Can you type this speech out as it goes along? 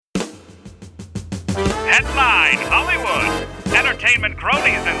Headline Hollywood. Entertainment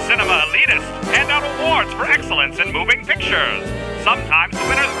cronies and cinema elitists hand out awards for excellence in moving pictures. Sometimes the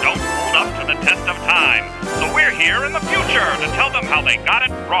winners don't hold up to the test of time, so we're here in the future to tell them how they got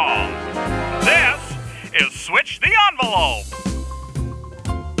it wrong. This is Switch the Envelope.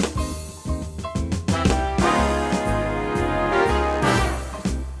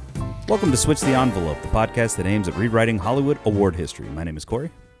 Welcome to Switch the Envelope, the podcast that aims at rewriting Hollywood award history. My name is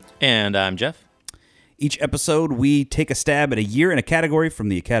Corey. And I'm Jeff. Each episode, we take a stab at a year in a category from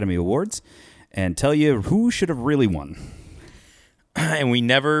the Academy Awards and tell you who should have really won. And we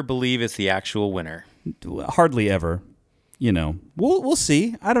never believe it's the actual winner. Hardly ever. You know, we'll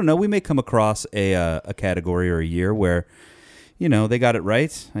see. I don't know. We may come across a category or a year where, you know, they got it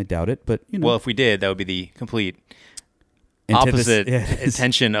right. I doubt it, but, you know. Well, if we did, that would be the complete opposite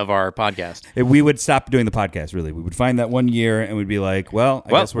intention of our podcast. We would stop doing the podcast, really. We would find that one year and we'd be like, well,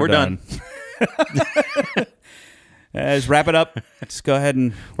 I guess we're done. Just wrap it up. Just go ahead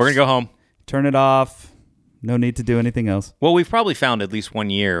and... We're going to go home. Turn it off. No need to do anything else. Well, we've probably found at least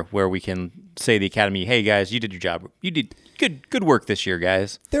one year where we can say to the Academy, hey, guys, you did your job. You did good work this year,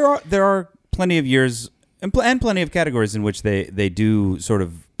 guys. There are plenty of years and plenty of categories in which they do sort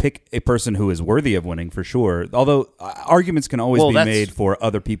of pick a person who is worthy of winning, for sure. Although arguments can always be made for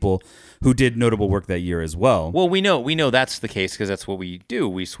other people who did notable work that year as well. Well, we know that's the case because that's what we do.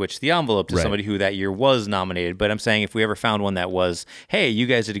 We switch the envelope to somebody who that year was nominated. But I'm saying if we ever found one that was, hey, you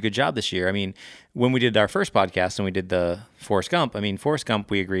guys did a good job this year. I mean, when we did our first podcast and we did the Forrest Gump, Forrest Gump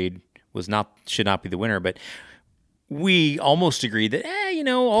we agreed should not be the winner, but we almost agreed that,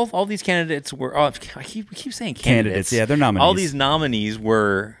 all these candidates were. Oh, I keep saying candidates. Yeah, they're nominees. All these nominees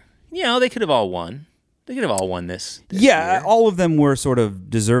were, they could have all won. They could have all won this year. All all of them were sort of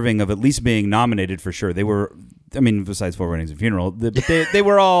deserving of at least being nominated for sure. They were, besides Four Weddings and Funeral, they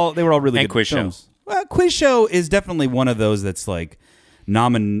were all really and good Quiz films. Well, Quiz Show is definitely one of those that's like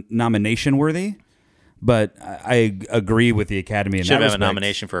nomination worthy. But I agree with the Academy in that respect. Should have a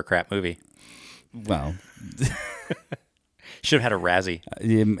nomination for a crap movie. Well, should have had a Razzie.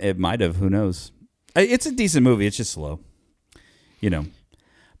 It might have. Who knows? It's a decent movie. It's just slow,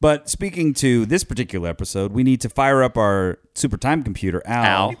 But speaking to this particular episode, we need to fire up our super time computer,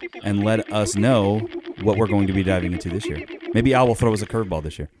 Al, and let us know what we're going to be diving into this year. Maybe Al will throw us a curveball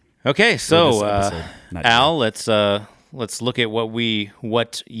this year. Okay, so Al, let's look at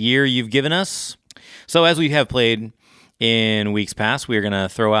what year you've given us. So as we have played in weeks past, we are going to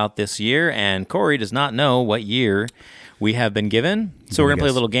throw out this year, and Corey does not know what year we have been given. So we're going to play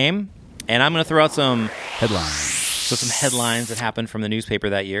a little game, and I'm going to throw out some headlines that happened from the newspaper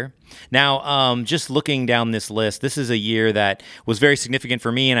that year. Now, just looking down this list, this is a year that was very significant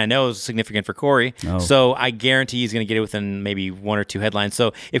for me, and I know it was significant for Corey. Oh. So I guarantee he's going to get it within maybe one or two headlines.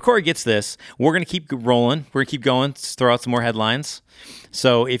 So if Corey gets this, we're going to keep rolling. We're going to keep going, throw out some more headlines.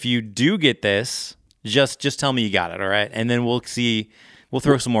 So if you do get this, just tell me you got it, all right? And then we'll see. We'll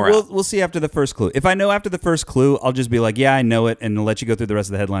throw some more out. We'll see after the first clue. If I know after the first clue, I'll just be like, yeah, I know it, and I'll let you go through the rest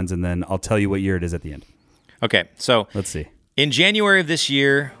of the headlines, and then I'll tell you what year it is at the end. Okay, so let's see. In January of this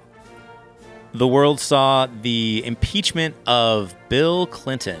year, the world saw the impeachment of Bill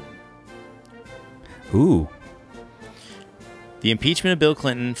Clinton. Ooh. The impeachment of Bill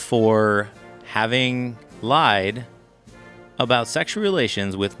Clinton for having lied about sexual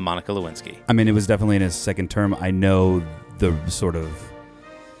relations with Monica Lewinsky. It was definitely in his second term. I know the sort of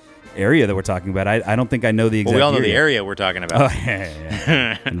area that we're talking about. I don't think I know the exact we all know year the yet. area we're talking about. Oh,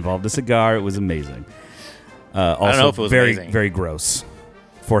 yeah. Involved a cigar. It was amazing. Also, I don't know if it was very, amazing. very gross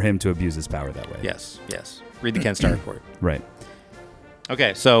for him to abuse his power that way. Yes. Read the Ken Starr report. Right.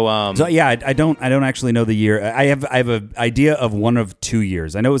 Okay, so I don't actually know the year. I have an idea of one of 2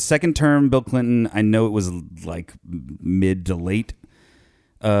 years. I know it was second term Bill Clinton. I know it was like mid to late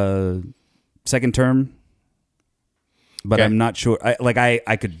second term, but I'm not sure.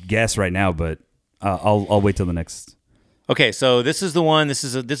 I could guess right now, but I'll wait till the next. Okay, so this is the one. This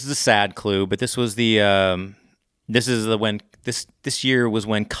is a sad clue, but this was the this year was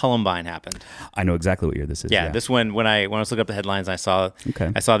when Columbine happened. I know exactly what year this is. Yeah. This when I was looking up the headlines, I saw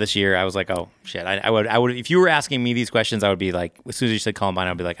this year. I was like, oh shit! I would if you were asking me these questions, I would be like, as soon as you said Columbine,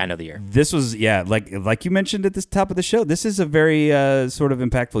 I'd be like, I know the year. This was like you mentioned at the top of the show. This is a very sort of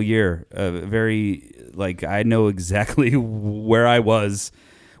impactful year. Very I know exactly where I was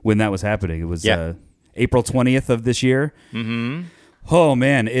when that was happening. It was April 20th of this year. Mm-hmm. Oh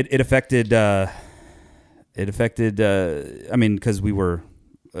man, it affected. It affected, because we were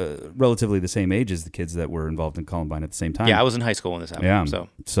relatively the same age as the kids that were involved in Columbine at the same time. Yeah, I was in high school when this happened. Yeah,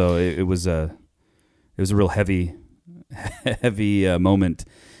 so it was a real heavy moment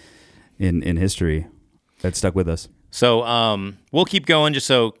in history. that stuck with us. So we'll keep going just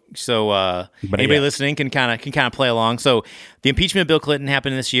so anybody listening can kind of play along. So the impeachment of Bill Clinton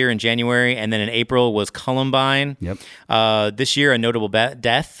happened this year in January, and then in April was Columbine. Yep. This year, a notable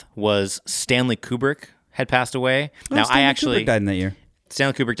death was Stanley Kubrick had passed away. Now Stanley Kubrick died in that year.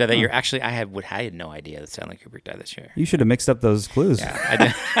 Stanley Kubrick died that year. Actually, I had no idea that Stanley Kubrick died this year. You should have mixed up those clues. Yeah, I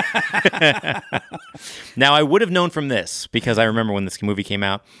did. Now, I would have known from this because I remember when this movie came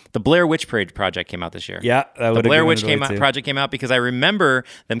out. The Blair Witch Project came out this year. Yeah, the Blair Witch Project came out because I remember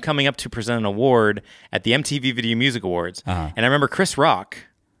them coming up to present an award at the MTV Video Music Awards, and I remember Chris Rock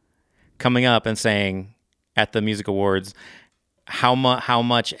coming up and saying at the music awards how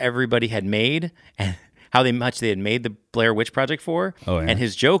much everybody had made and how much they had made the Blair Witch Project for. Oh, yeah. And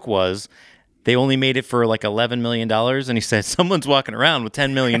his joke was they only made it for like $11 million. And he said, someone's walking around with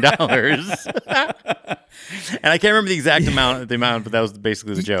 $10 million. And I can't remember the exact amount, but that was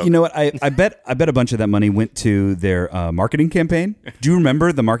basically the joke. You know what? I bet a bunch of that money went to their marketing campaign. Do you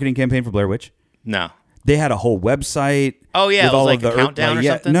remember the marketing campaign for Blair Witch? No. They had a whole website. Oh, yeah. It was like a countdown or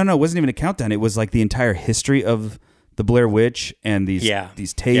something? No, it wasn't even a countdown. It was like the entire history of the Blair Witch and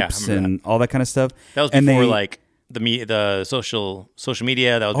these tapes and all that kind of stuff. That was before like the social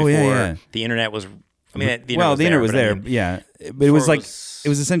media. That was before the internet was. I mean, the internet was there. Yeah, but it was like it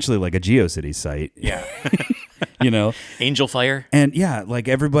was essentially like a GeoCities site. Yeah, you know, Angel Fire. And yeah, like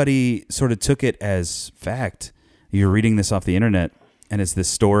everybody sort of took it as fact. You're reading this off the internet. And it's this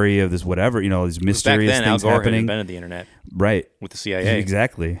story of this whatever, these mysterious things Al Gore happening. Had invented the internet, right? With the CIA,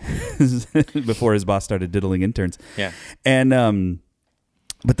 exactly. Before his boss started diddling interns. Yeah, and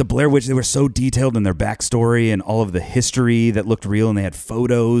but the Blair Witch, they were so detailed in their backstory and all of the history that looked real, and they had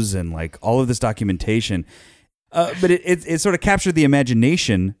photos and like all of this documentation. But it sort of captured the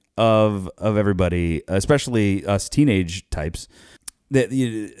imagination of everybody, especially us teenage types.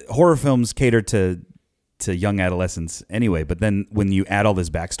 Horror films cater to young adolescents anyway, but then when you add all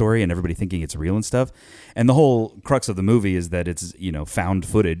this backstory and everybody thinking it's real and stuff, and the whole crux of the movie is that it's found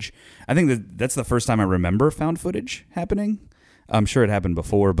footage. I think that's the first time I remember found footage happening. I'm sure it happened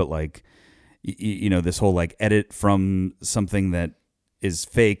before, but like this whole like edit from something that is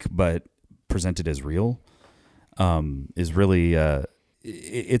fake but presented as real is really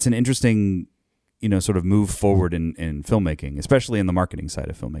it's an interesting sort of move forward in filmmaking, especially in the marketing side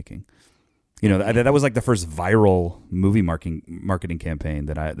of filmmaking. That was like the first viral movie marketing campaign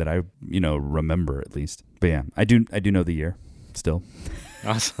that I remember at least. But yeah, I do know the year still.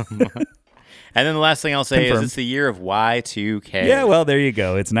 Awesome. And then the last thing I'll say is it's the year of Y2K. Yeah, well, there you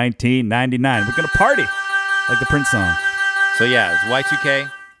go. It's 1999. We're gonna party like the Prince song. So yeah, it's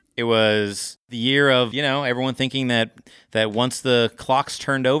Y2K. It was the year of everyone thinking that once the clocks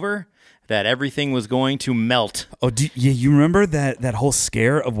turned over, that everything was going to melt. Oh, you remember that whole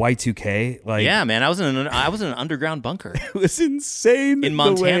scare of Y2K? Like, yeah, man, I was in an underground bunker. It was insane in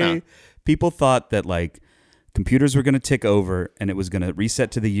Montana. The way people thought that like computers were going to tick over and it was going to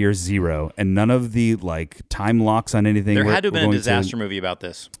reset to the year 0, and none of the like time locks on anything. There had to have been a disaster movie about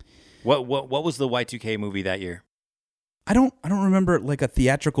this. What was the Y2K movie that year? I don't remember like a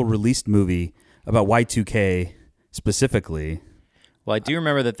theatrical released movie about Y2K specifically. Well, I do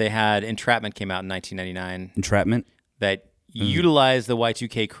remember that they had Entrapment came out in 1999. Entrapment? That utilized the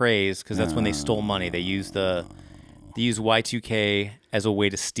Y2K craze because that's when they stole money. They used Y2K as a way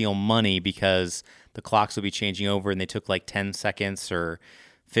to steal money because the clocks would be changing over, and they took like 10 seconds or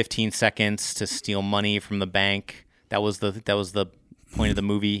 15 seconds to steal money from the bank. That was the point of the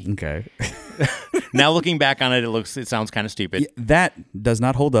movie. Okay. Now looking back on it, it sounds kind of stupid. Yeah, that does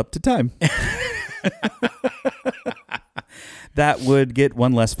not hold up to time. That would get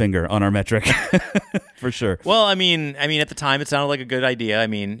one less finger on our metric, for sure. Well, I mean, at the time, it sounded like a good idea. I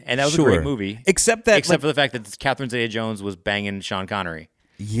mean, and that was a great movie, except for the fact that Catherine Zeta-Jones was banging Sean Connery.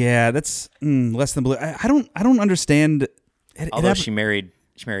 Yeah, that's less than blue. I don't understand. Although she married.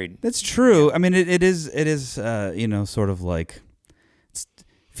 That's true. Yeah. I mean, it is sort of like it's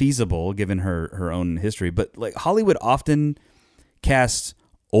feasible given her own history, but like Hollywood often casts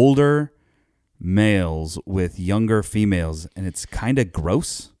older males with younger females, and it's kind of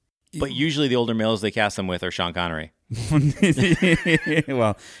gross. But usually the older males they cast them with are Sean Connery.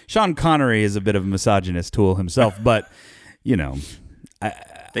 Well, Sean Connery is a bit of a misogynist tool himself, but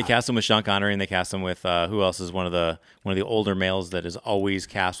they cast him with Sean Connery, and they cast him with who else is one of the older males that is always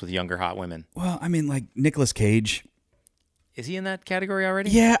cast with younger hot women. Well, I mean, like Nicolas Cage. Is he in that category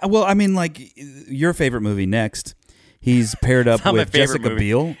already? Yeah. Well, I mean, like your favorite movie Next. He's paired up with Jessica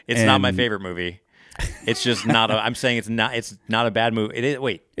Biel. It's not my favorite movie. It's just not a. I'm saying it's not a bad movie. It is.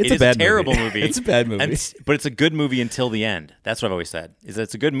 Wait, it's a terrible movie. It's a bad movie, but it's a good movie until the end. That's what I've always said. Is that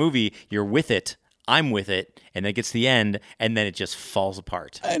it's a good movie. You're with it I'm with it, and then it gets to the end, and then it just falls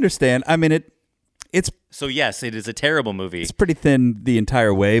apart. I understand. I mean, it's so yes, it is a terrible movie. It's pretty thin the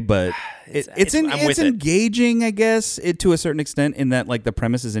entire way, but it's engaging, I guess, to a certain extent. In that, like, the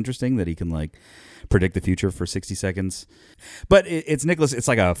premise is interesting that he can like predict the future for 60 seconds. But it's Nicolas. It's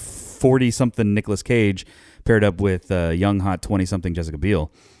like a 40-something Nicolas Cage paired up with young, hot 20-something Jessica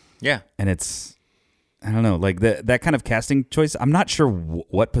Biel. Yeah, and it's. I don't know, like that kind of casting choice. I'm not sure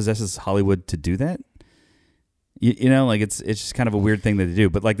what possesses Hollywood to do that. You know, like it's just kind of a weird thing that they do.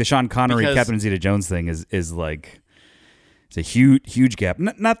 But like the Sean Connery, Catherine Zeta-Jones thing is like it's a huge gap.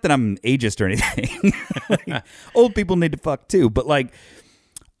 Not that I'm ageist or anything. Like, old people need to fuck too, but like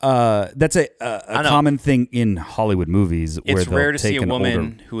that's a common thing in Hollywood movies. It's rare to see a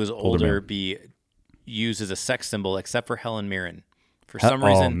woman who is older be used as a sex symbol, except for Helen Mirren. For some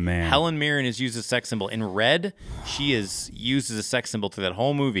reason, Helen Mirren is used as a sex symbol. In Red, she is used as a sex symbol through that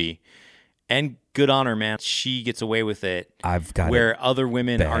whole movie. And good on her, man. She gets away with it. I've got where other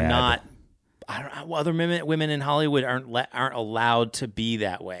women are not. I don't know. Other women in Hollywood aren't allowed to be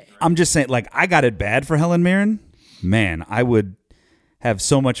that way. I'm just saying, like, I got it bad for Helen Mirren. Man, I would have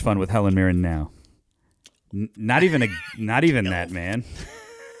so much fun with Helen Mirren now. Not even that, man.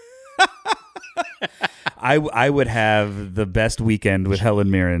 I would have the best weekend with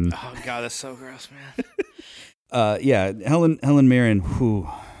Helen Mirren. Oh God, that's so gross, man. Yeah, Helen Mirren. Who,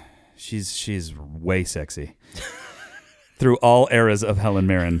 she's way sexy. Through all eras of Helen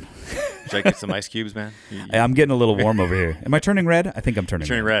Mirren. Should I get some ice cubes, man? I'm getting a little warm over here. Am I turning red? I think I'm turning.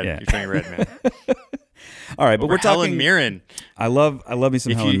 You're turning red. Yeah. You're turning red, man. All right, but we're talking Helen Mirren. I love me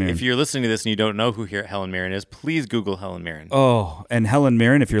some Helen Mirren. If you're listening to this and you don't know who Helen Mirren is, please Google Helen Mirren. Oh, and Helen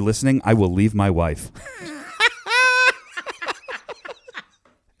Mirren, if you're listening, I will leave my wife.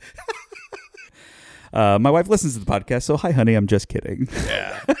 My wife listens to the podcast, so hi, honey. I'm just kidding.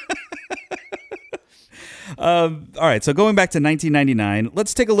 Yeah. All right, so going back to 1999,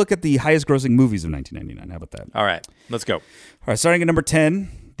 let's take a look at the highest-grossing movies of 1999. How about that? All right, let's go. All right, starting at number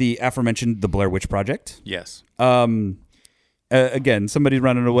 10, the aforementioned The Blair Witch Project. Yes. Again, somebody's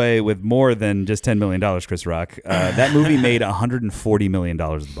running away with more than just $10 million, Chris Rock. That movie made $140 million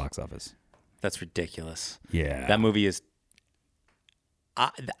at the box office. That's ridiculous. Yeah. That movie is...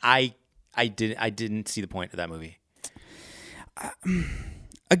 I didn't see the point of that movie.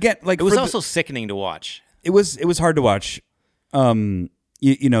 Again, like... It was also sickening to watch. It was hard to watch.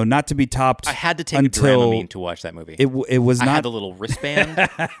 You know, not to be topped. I had to take a Dramamine to watch that movie. It was not. I had the little wristband.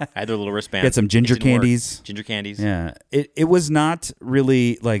 Get some ginger candies. Ginger candies. Yeah. It was not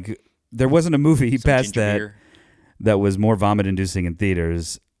really like there wasn't a movie past that was more vomit inducing in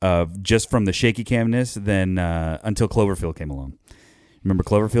theaters just from the shaky camness than Until Cloverfield came along. Remember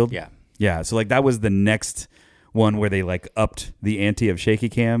Cloverfield? Yeah. Yeah. So like that was the next one where they like upped the ante of shaky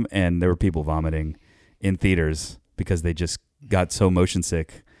cam, and there were people vomiting in theaters because they just got so motion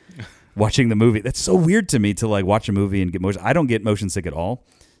sick watching the movie. That's so weird to me to like watch a movie and get motion. I don't get motion sick at all,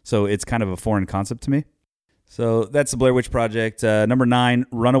 so it's kind of a foreign concept to me. So that's the Blair Witch Project. Number 9,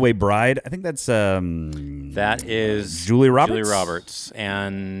 Runaway Bride. I think that's that is Julia Roberts. Julia Roberts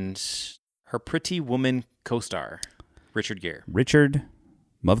and her Pretty Woman co-star Richard Gere. Richard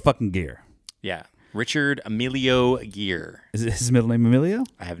motherfucking Gere. Yeah, Richard Emilio Gere. Is his middle name Emilio?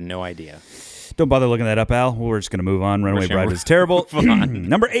 I have no idea. Don't bother looking that up, Al. We're just going to move on. Runaway Bride was terrible.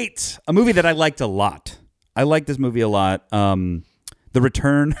 Number 8, a movie that I liked a lot. I liked this movie a lot. The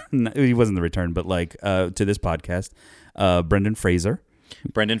Return. He wasn't The Return, but like to this podcast. Brendan Fraser.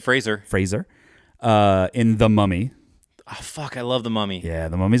 In The Mummy. Oh, fuck. I love The Mummy. Yeah,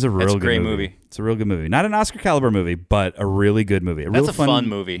 The Mummy's a real good great movie. It's a real good movie. Not an Oscar caliber movie, but a really good movie. That's a fun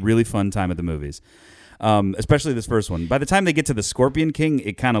movie. Really fun time at the movies. Especially this first one. By the time they get to the Scorpion King,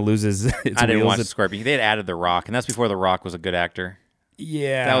 it kind of loses its wheels. I didn't watch Scorpion. They had added The Rock, and that's before The Rock was a good actor.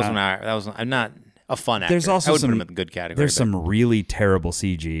 Yeah, I'm not a fun actor. There's also I would put him in the good category. There's some really terrible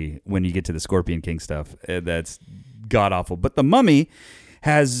CG when you get to the Scorpion King stuff. That's god awful. But The Mummy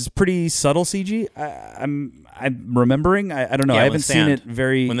has pretty subtle CG. I'm remembering. I don't know. I haven't seen it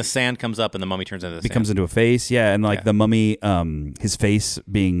very. When the sand comes up and the mummy turns into the becomes into a face. Yeah, and like the mummy, his face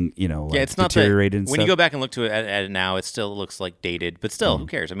being like it's not deteriorated. When you go back and look to it at it now, it still looks like dated, but still, who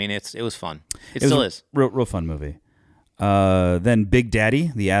cares? I mean, it was fun. It still is. Real fun movie. Then Big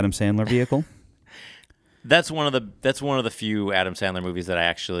Daddy, the Adam Sandler vehicle. That's one of the few Adam Sandler movies that I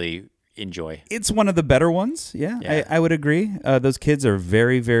actually enjoy. It's one of the better ones. Yeah. I would agree. Those kids are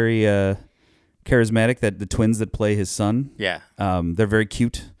very, very charismatic. That the twins that play his son. Yeah. They're very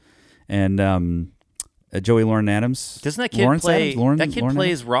cute. And Joey Lauren Adams. Doesn't that kid Lawrence play? Adams? Lauren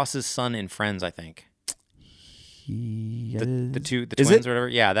plays Adams? Ross's son in Friends, I think. The twins or whatever.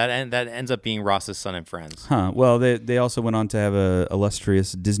 Yeah, that ends up being Ross's son and friends. Huh. Well, they also went on to have a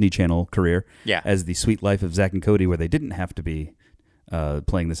illustrious Disney Channel career. Yeah. As The Sweet Life of Zack and Cody, where they didn't have to be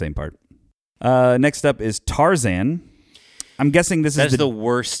playing the same part. Next up is Tarzan. I'm guessing this is the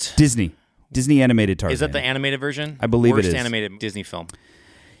worst Disney animated Tarzan. Is that the animated version? I believe it is. Worst animated Disney film.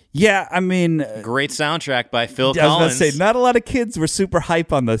 Yeah, I mean... Great soundtrack by Phil Collins. I was about to say, not a lot of kids were super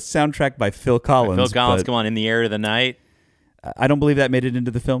hype on the soundtrack by Phil Collins. Come on, In the Air of the Night. I don't believe that made it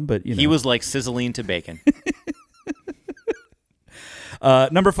into the film, but you know. He was like sizzling to bacon.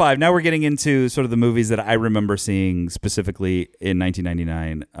 Number 5. Now we're getting into sort of the movies that I remember seeing specifically in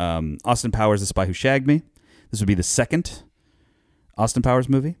 1999. Austin Powers, The Spy Who Shagged Me. This would be the second Austin Powers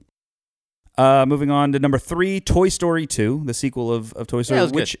movie. Moving on to number 3, Toy Story 2, the sequel of Toy Story,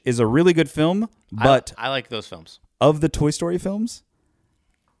 which is a really good film. But I like those films. Of the Toy Story films,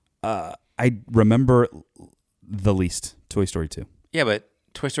 I remember the least Toy Story 2. Yeah, but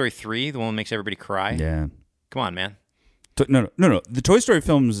Toy Story 3, the one that makes everybody cry. Yeah. Come on, man. No. The Toy Story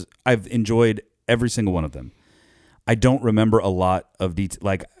films, I've enjoyed every single one of them. I don't remember a lot of detail.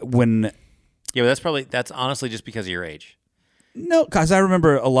 Like when... Yeah, but that's honestly just because of your age. No, because I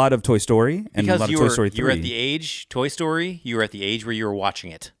remember a lot of Toy Story and a lot of Toy Story 3. You were at the age, Toy Story, you were at the age where you were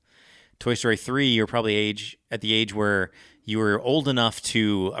watching it. Toy Story 3, you're probably at the age where you were old enough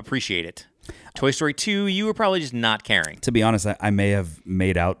to appreciate it. Toy Story 2, you were probably just not caring. To be honest, I may have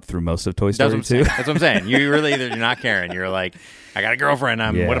made out through most of Toy Story 2. That's what I'm saying. You really you're not caring. You're like, I got a girlfriend.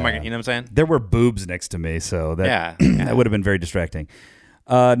 What am I? You know what I'm saying? There were boobs next to me, so that that would have been very distracting.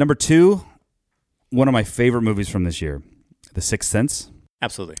 Number 2, one of my favorite movies from this year, The Sixth Sense.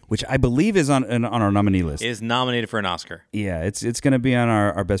 Absolutely. Which I believe is on our nominee list. Is nominated for an Oscar. Yeah, it's going to be on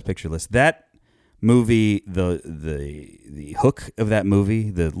our Best Picture list. That movie, the hook of that movie,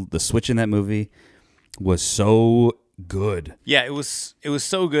 the switch in that movie was so good. Yeah, it was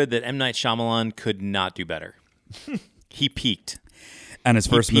so good that M. Night Shyamalan could not do better. He peaked. On his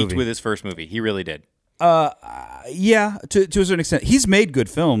first movie. He peaked with his first movie. He really did. Yeah, to a certain extent. He's made good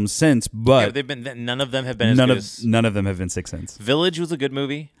films since, but none of them have been as good as... None of them have been Sixth Sense. Village was a good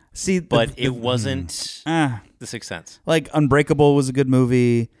movie. See, but it wasn't The Sixth Sense. Like Unbreakable was a good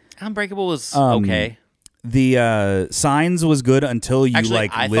movie. Unbreakable was okay. The Signs was good until you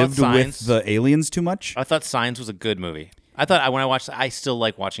lived with the aliens too much. I thought Signs was a good movie. I thought when I watched, I still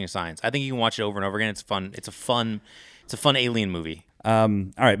like watching Signs. I think you can watch it over and over again. It's fun. It's a fun alien movie. All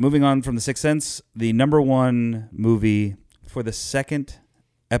right, moving on from The Sixth Sense, the number 1 movie for the second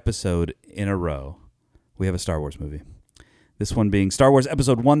episode in a row, we have a Star Wars movie. This one being Star Wars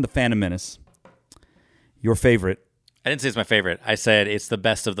Episode 1, The Phantom Menace. Your favorite. I didn't say it's my favorite. I said it's the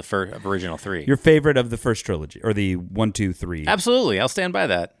best of the original 3. Your favorite of the first trilogy, or the 1, 2, 3. Absolutely. I'll stand by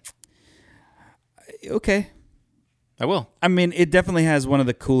that. Okay. I will. I mean, it definitely has one of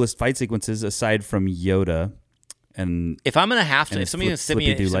the coolest fight sequences aside from Yoda. And if I'm gonna have to, if somebody's gonna sit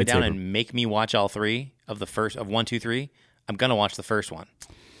me down and make me watch all 3 of 1, 2, 3, I'm gonna watch the first one.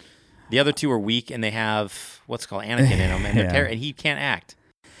 The other 2 are weak, and they have what's called Anakin in them, and and he can't act.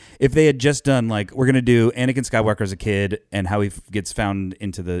 If they had just done we're gonna do Anakin Skywalker as a kid and how he gets found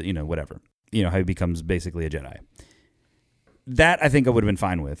into the whatever, how he becomes basically a Jedi. That I think I would have been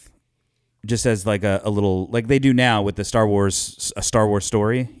fine with, just as a little like they do now with the Star Wars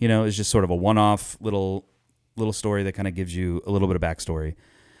story. It's just sort of a one-off little story that kind of gives you a little bit of backstory.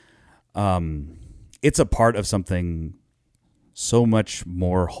 It's a part of something so much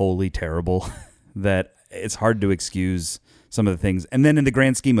more wholly terrible that it's hard to excuse some of the things. And then in the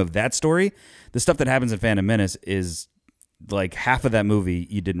grand scheme of that story, the stuff that happens in Phantom Menace is like half of that movie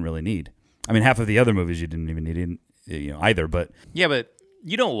you didn't really need. I mean, half of the other movies you didn't even need either. But yeah, but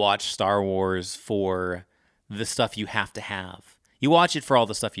you don't watch Star Wars for the stuff you have to have. You watch it for all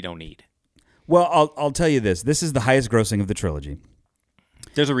the stuff you don't need. Well, I'll tell you this. This is the highest grossing of the trilogy.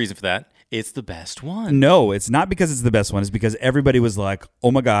 There's a reason for that. It's the best one. No, it's not because it's the best one. It's because everybody was like,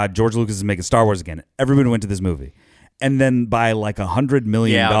 oh my God, George Lucas is making Star Wars again. Everybody went to this movie. And then by $100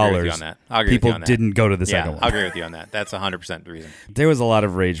 million, I'll agree with you on that. People didn't go to the second one. I'll agree with you on that. That's 100% the reason. There was a lot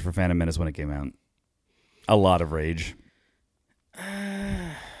of rage for Phantom Menace when it came out. A lot of rage.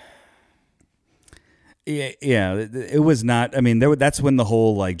 Yeah, it was not. I mean, that's when the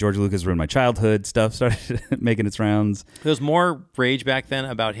whole George Lucas ruined my childhood stuff started making its rounds. There was more rage back then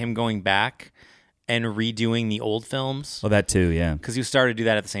about him going back and redoing the old films. Well, that too, yeah. Because he started to do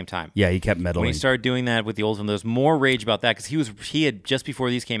that at the same time. Yeah, he kept meddling. When he started doing that with the old film, there was more rage about that because he had just before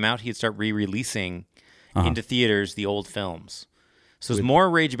these came out, he'd start re-releasing into theaters the old films. So there's more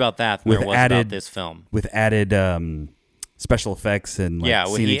rage about that than there was about this film. With added special effects and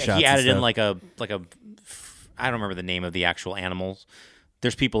scenic shots. He added in I don't remember the name of the actual animals.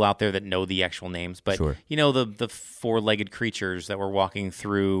 There's people out there that know the actual names, but Sure. The four-legged creatures that were walking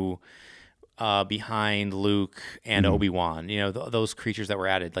through behind Luke and Obi-Wan. Those creatures that were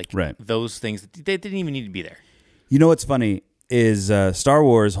added, like those things, they didn't even need to be there. You know what's funny is Star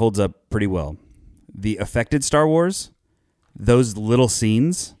Wars holds up pretty well. The affected Star Wars, those little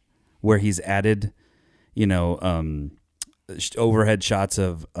scenes where he's added, overhead shots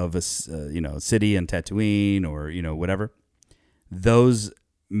of a city and Tatooine or whatever, those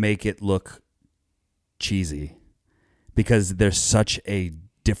make it look cheesy because there's such a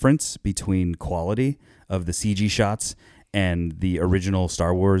difference between quality of the CG shots and the original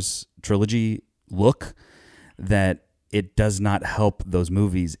Star Wars trilogy look that it does not help those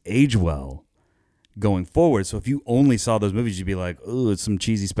movies age well going forward. So if you only saw those movies, you'd be like, oh, it's some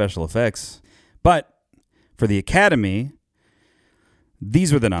cheesy special effects. But for the Academy,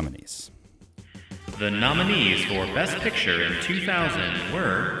 these were the nominees. The nominees for Best Picture in 2000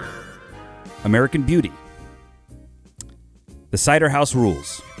 were American Beauty, The Cider House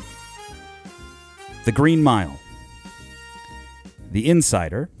Rules, The Green Mile, The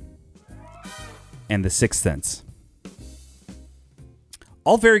Insider, and The Sixth Sense.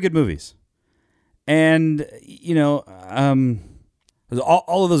 All very good movies. And,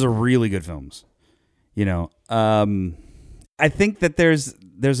 all of those are really good films. I think that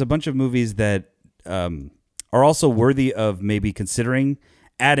there's a bunch of movies that are also worthy of maybe considering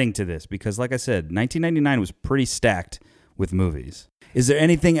adding to this because, like I said, 1999 was pretty stacked with movies. Is there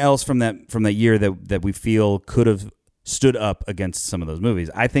anything else from that year that we feel could have stood up against some of those movies?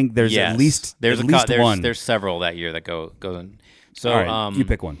 I think there's at least one. There's several that year that go in. So all right, you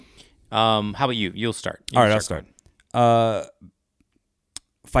pick one. How about you? You'll start. All right, I'll start.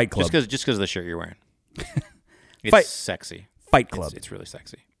 Fight Club. Just because of the shirt you're wearing. It's sexy. Fight Club. It's really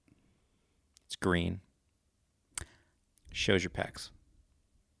sexy. It's green. Shows your pecs.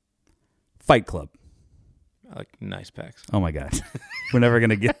 Fight Club. I like nice pecs. Oh my God. We're never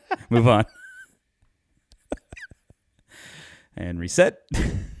going to move on. And reset.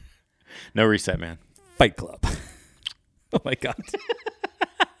 No reset, man. Fight Club. Oh my God.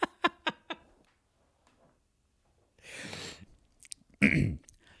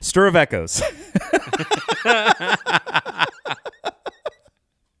 Stir of Echoes.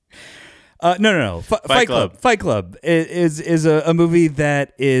 No. Fight Club. Fight Club is a movie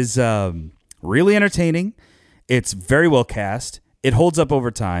that is really entertaining. It's very well cast. It holds up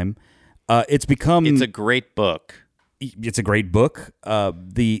over time. It's a great book. It's a great book.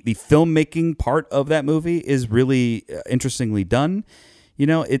 The filmmaking part of that movie is really interestingly done.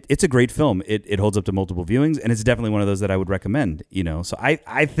 It's a great film. It holds up to multiple viewings, and it's definitely one of those that I would recommend. So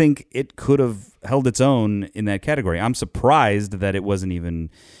I think it could have held its own in that category. I'm surprised that it wasn't even,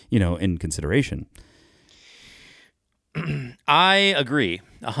 in consideration. I agree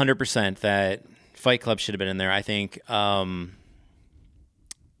 100% that Fight Club should have been in there. I think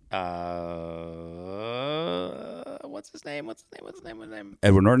what's his name?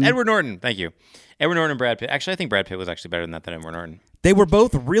 Edward Norton. Edward Norton. Thank you. Edward Norton and Brad Pitt. Actually, I think Brad Pitt was actually better than Edward Norton. They were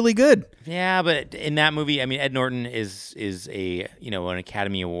both really good. Yeah, but in that movie, I mean, Ed Norton is a an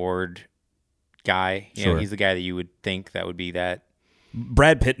Academy Award guy. Sure. He's the guy that you would think that would be that.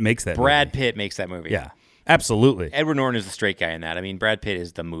 Brad Pitt makes that. Pitt makes that movie. Yeah, absolutely. Edward Norton is the straight guy in that. I mean, Brad Pitt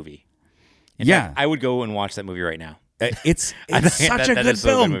is the movie. In fact, I would go and watch that movie right now. It's such a good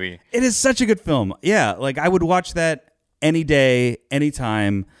film. It is such a good film. Yeah, like I would watch that any day,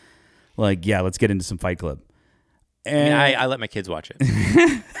 anytime. Like, yeah, let's get into some Fight Club. And I let my kids watch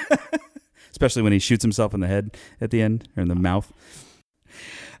it. Especially when he shoots himself in the head at the end or in the mouth.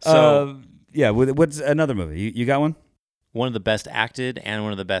 So, what's another movie? You got one? One of the best acted and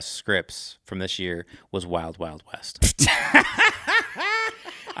one of the best scripts from this year was Wild Wild West.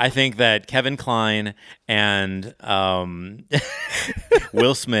 I think that Kevin Kline and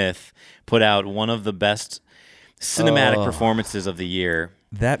Will Smith put out one of the best cinematic performances of the year.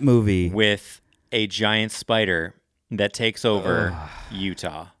 That movie. With a giant spider that takes over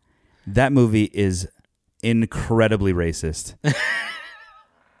Utah. That movie is incredibly racist.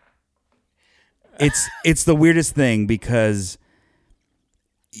 It's the weirdest thing because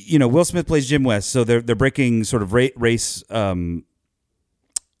Will Smith plays Jim West, so they're breaking sort of race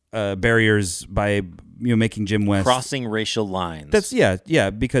barriers by making Jim West crossing racial lines. That's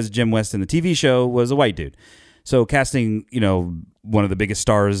because Jim West in the TV show was a white dude. So casting, one of the biggest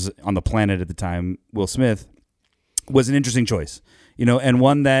stars on the planet at the time, Will Smith, was an interesting choice. And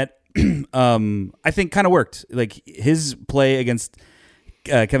one that I think kind of worked. Like his play against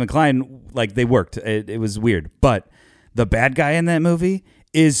Kevin Kline, like they worked. It was weird, but the bad guy in that movie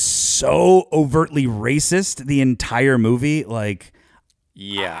is so overtly racist the entire movie. Like,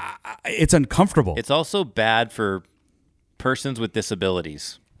 yeah, it's uncomfortable. It's also bad for persons with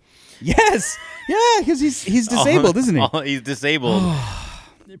disabilities. Yes, yeah, because he's disabled, isn't he? He's disabled.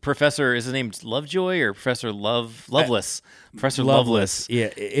 Professor, is his name Lovejoy or Professor Loveless? Professor Loveless. Yeah,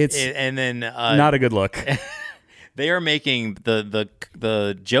 it's and then not a good look. They are making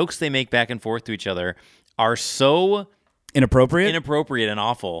the jokes they make back and forth to each other are so inappropriate and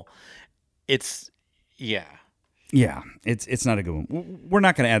awful. It's yeah, it's not a good one. We're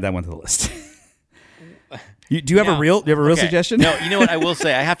not going to add that one to the list. Do you have a real suggestion? No, you know what I will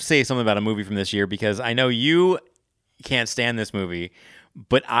say? I have to say something about a movie from this year because I know you can't stand this movie,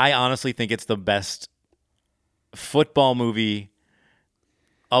 but I honestly think it's the best football movie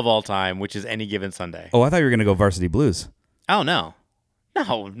of all time, which is Any Given Sunday. Oh, I thought you were going to go Varsity Blues. Oh, no,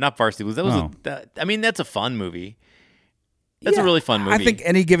 not Varsity Blues. That was that's a fun movie. That's a really fun movie. I think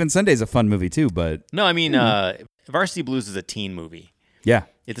Any Given Sunday is a fun movie too, but no, I mean Varsity Blues is a teen movie. Yeah.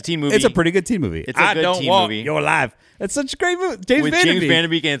 It's a teen movie. It's a pretty good teen movie. It's a good teen movie. You're alive. It's such a great movie. With James Van Der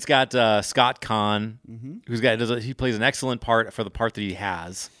Beek, and it's got Scott Conn, he plays an excellent part for the part that he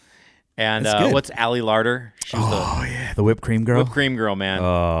has. And what's Allie Larder? She was the whipped cream girl. Whipped cream girl, man.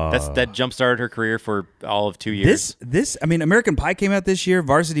 That jump started her career for all of 2 years. I mean, American Pie came out this year.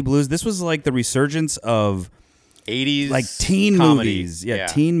 Varsity Blues. This was like the resurgence of 80s like teen comedy. Movies. Yeah,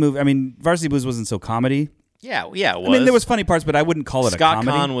 teen movie. I mean, Varsity Blues wasn't so comedy. Yeah, it was. I mean, there was funny parts, but I wouldn't call it a comedy.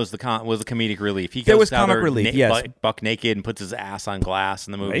 Scott Conn was the comedic relief. He there goes was comic relief, yes. buck naked and puts his ass on glass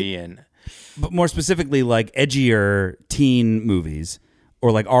in the movie, and but more specifically, like edgier teen movies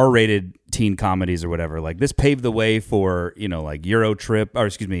or like R-rated teen comedies or whatever. Like this paved the way for like Road Trip.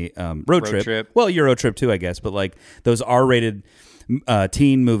 Road Trip. Well, Euro Trip too, I guess. But like those R-rated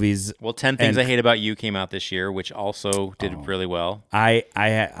teen movies. Well, 10 Things I Hate About You came out this year, which also did really well.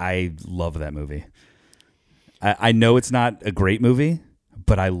 I love that movie. I know it's not a great movie,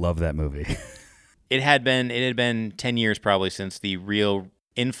 but I love that movie. It had been 10 years probably since the real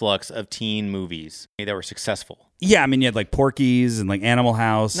influx of teen movies that were successful. Yeah, I mean, you had like Porky's and like Animal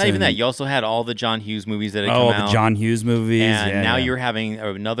House. Not even that. You also had all the John Hughes movies that had come out. Oh, the John Hughes movies. And now you're having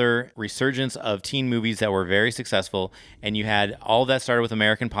another resurgence of teen movies that were very successful. And you had all of that started with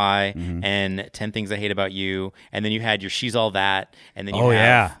American Pie and 10 Things I Hate About You. And then you had your She's All That. And then you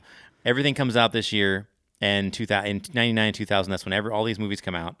have everything comes out this year. And in 99, 2000, that's whenever all these movies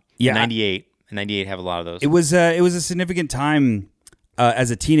come out. Yeah. 98 have a lot of those. It was a significant time as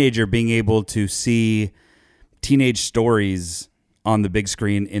a teenager being able to see teenage stories on the big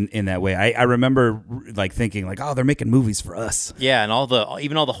screen in that way. I remember like thinking like, oh, they're making movies for us. Yeah, and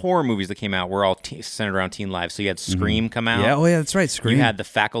even all the horror movies that came out were all centered around teen lives. So you had Scream come out. Yeah, that's right, Scream. You had The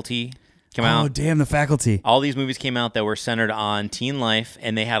Faculty come out. Oh, damn, The Faculty. All these movies came out that were centered on teen life,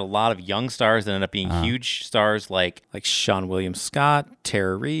 and they had a lot of young stars that ended up being huge stars like Sean William Scott,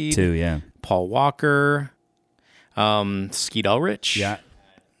 Tara Reid, Paul Walker, Skeet Ulrich,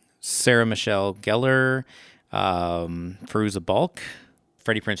 Sarah Michelle Gellar, Fairuza Balk,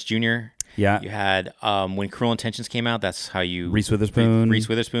 Freddie Prinze Jr. Yeah. You had when Cruel Intentions came out, that's how you Reese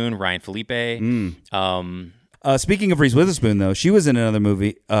Witherspoon, Ryan Felipe. Speaking of Reese Witherspoon, though, she was in another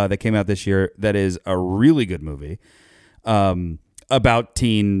movie that came out this year that is a really good movie about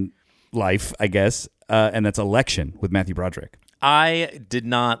teen life, I guess, and that's Election with Matthew Broderick. I did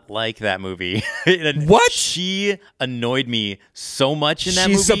not like that movie. What? She annoyed me so much in that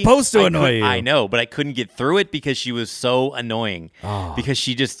movie. She's supposed to annoy you. I know, but I couldn't get through it because she was so annoying. Oh.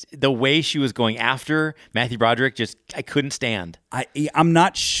 Because the way she was going after Matthew Broderick, I couldn't stand. I'm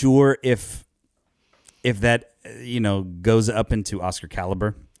not sure if that goes up into Oscar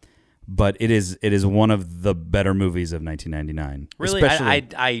caliber, but it is one of the better movies of 1999. Really,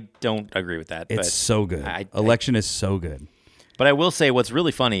 I don't agree with that. It's so good. Election is so good. But I will say what's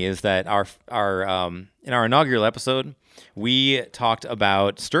really funny is that our in our inaugural episode, we talked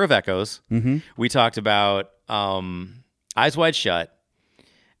about Stir of Echoes. Mm-hmm. We talked about Eyes Wide Shut.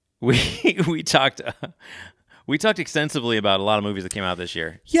 We talked extensively about a lot of movies that came out this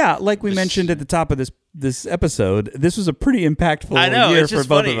year. Yeah, like we mentioned at the top of this episode, this was a pretty impactful year for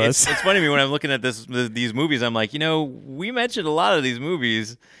both of us. It's funny to me when I'm looking at these movies. I'm like, we mentioned a lot of these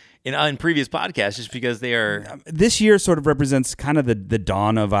movies in previous podcasts just because they are. This year sort of represents kind of the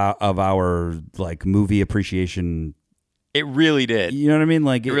dawn of our like movie appreciation. It really did. You know what I mean?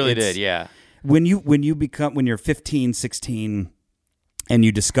 Like it really did. Yeah. When you're 15, 16, and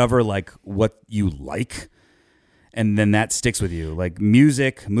you discover like what you like. And then that sticks with you, like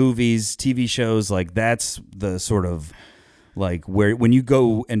music, movies, TV shows. Like that's the sort of Like when you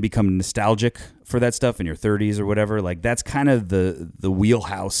go and become nostalgic for that stuff in your 30s or whatever, like that's kind of the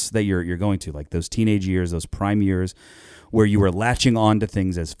wheelhouse that you're going to, like those teenage years, those prime years where you were latching on to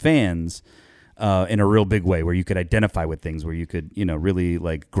things as fans in a real big way, where you could identify with things, where you could, really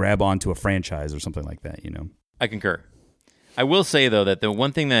like grab onto a franchise or something like that, I concur. I will say though that the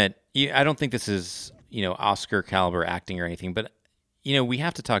one thing that I don't think this is, Oscar caliber acting or anything, but we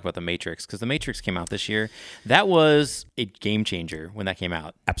have to talk about The Matrix, because The Matrix came out this year. That was a game changer when that came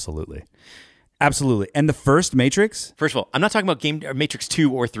out. Absolutely. And the first Matrix? First of all, I'm not talking about Matrix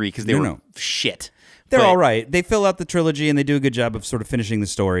 2 or 3, because they were shit. They're all right. They fill out the trilogy and they do a good job of sort of finishing the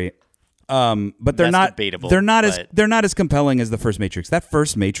story. But they're not debatable. They're not as compelling as the first Matrix. That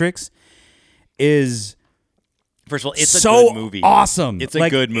first Matrix is... First of all, it's so a good movie. Awesome. It's a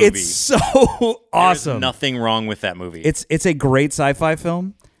good movie. It's so awesome. There's nothing wrong with that movie. It's a great sci-fi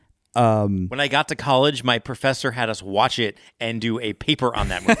film. When I got to college, my professor had us watch it and do a paper on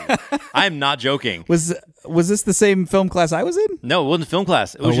that movie. I'm not joking. Was this the same film class I was in? No, it wasn't film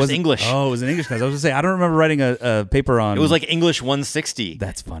class. It was just English. Oh, it was an English class. I was going to say, I don't remember writing a paper on... It was like English 160.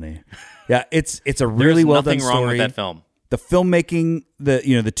 That's funny. Yeah, it's a really well done story. There's nothing wrong with that film. The filmmaking,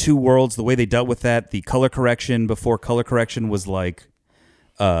 the two worlds, the way they dealt with that, the color correction before color correction was like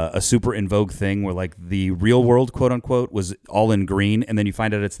a super in vogue thing, where like the real world, quote unquote, was all in green, and then you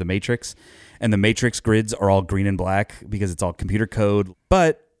find out it's the Matrix, and the Matrix grids are all green and black because it's all computer code.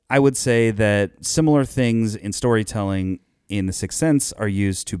 But I would say that similar things in storytelling in The Sixth Sense are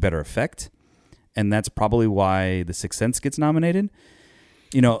used to better effect, and that's probably why The Sixth Sense gets nominated.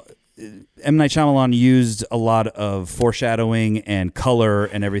 M. Night Shyamalan used a lot of foreshadowing and color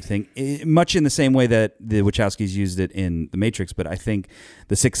and everything, much in the same way that the Wachowskis used it in The Matrix. But I think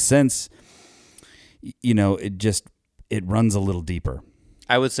The Sixth Sense, it runs a little deeper.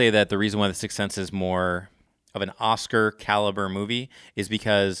 I would say that the reason why The Sixth Sense is more of an Oscar caliber movie is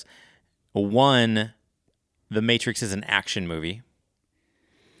because, one, The Matrix is an action movie,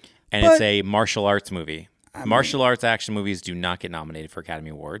 and it's a martial arts movie. Martial arts action movies do not get nominated for Academy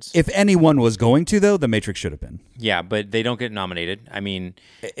Awards. If anyone was going to, though, The Matrix should have been. Yeah, but they don't get nominated. I mean...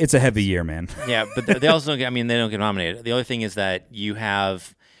 It's a heavy year, man. Yeah, but they also don't get... they don't get nominated. The other thing is that you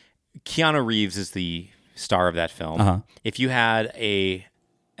have... Keanu Reeves is the star of that film. Uh-huh. If you had a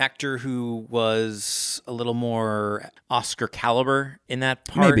actor who was a little more Oscar caliber in that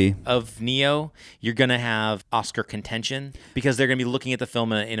part of Neo, you're going to have Oscar contention, because they're going to be looking at the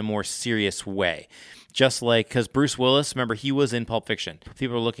film in a more serious way. Just like, because Bruce Willis, remember, he was in Pulp Fiction.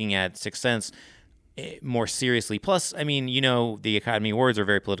 People are looking at Sixth Sense more seriously. Plus, the Academy Awards are a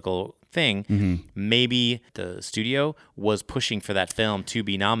very political thing. Mm-hmm. Maybe the studio was pushing for that film to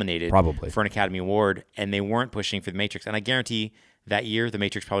be nominated for an Academy Award, and they weren't pushing for The Matrix. And I guarantee that year, The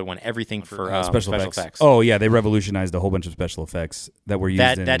Matrix probably won everything for special effects. Oh, yeah, they revolutionized a whole bunch of special effects that were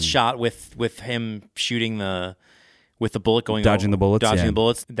used that shot with him shooting with the bullet going... Dodging the bullets, Dodging the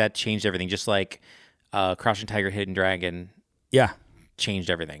bullets, that changed everything. Just like... Crouching Tiger, Hidden Dragon, changed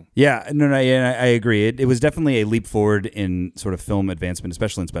everything. Yeah, no, I agree. It was definitely a leap forward in sort of film advancement,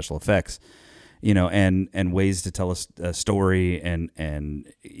 especially in special effects, and ways to tell a story, and I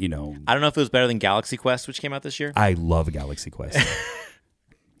don't know if it was better than Galaxy Quest, which came out this year. I love Galaxy Quest.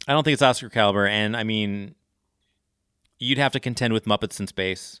 I don't think it's Oscar caliber, and you'd have to contend with Muppets in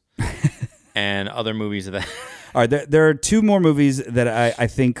Space and other movies of that. All right, there are two more movies that I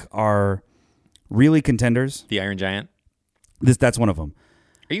think are really contenders. The Iron Giant? That's one of them.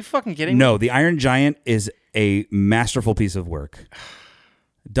 Are you fucking kidding me? No, The Iron Giant is a masterful piece of work.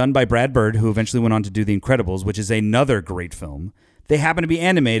 Done by Brad Bird, who eventually went on to do The Incredibles, which is another great film. They happen to be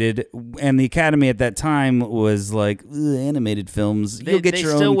animated, and the Academy at that time was like, animated films, you'll get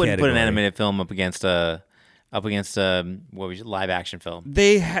your own category. They still wouldn't put an animated film up against a live action film.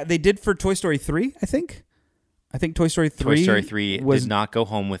 They did for Toy Story 3, I think. I think Toy Story 3... Toy Story 3 did not go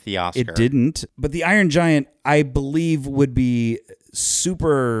home with the Oscar. It didn't. But The Iron Giant, I believe, would be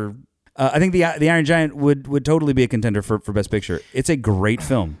super... I think the Iron Giant would totally be a contender for Best Picture. It's a great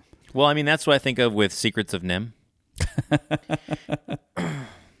film. Well, that's what I think of with Secrets of NIMH.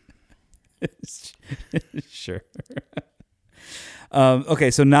 Sure.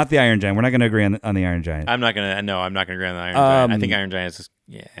 Okay, so not the Iron Giant. We're not going to agree on the Iron Giant. I'm not going to agree on the Iron Giant. I think Iron Giant is just...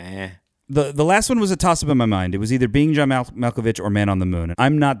 The last one was a toss-up in my mind. It was either Being John Malkovich or Man on the Moon.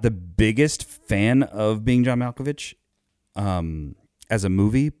 I'm not the biggest fan of Being John Malkovich as a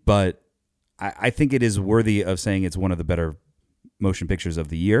movie, but I think it is worthy of saying it's one of the better motion pictures of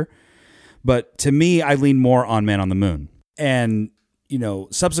the year. But to me, I lean more on Man on the Moon. And,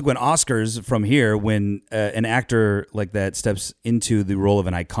 subsequent Oscars from here, when an actor like that steps into the role of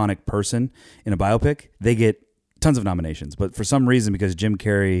an iconic person in a biopic, they get tons of nominations. But for some reason, because Jim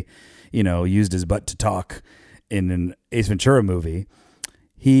Carrey, used his butt to talk in an Ace Ventura movie,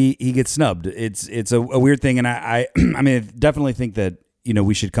 he gets snubbed. It's a weird thing, and I definitely think that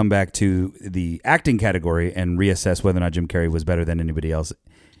we should come back to the acting category and reassess whether or not Jim Carrey was better than anybody else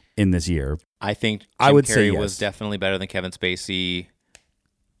in this year. I think Jim Carrey was definitely better than Kevin Spacey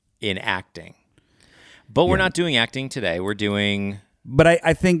in acting. But we're not doing acting today. We're doing... But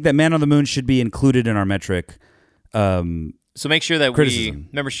I think that Man on the Moon should be included in our metric. So make sure that criticism.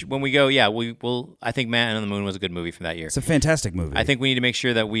 Remember when we go, we will. I think Man on the Moon was a good movie from that year. It's a fantastic movie. I think we need to make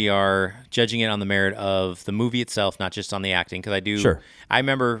sure that we are judging it on the merit of the movie itself, not just on the acting. Because I do. Sure. I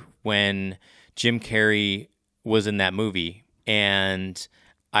remember when Jim Carrey was in that movie, and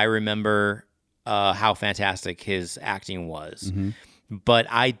I remember how fantastic his acting was. Mm-hmm. But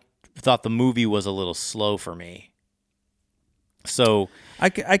I thought the movie was a little slow for me. So I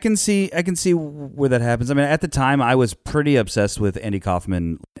can see where that happens. I mean, at the time, I was pretty obsessed with Andy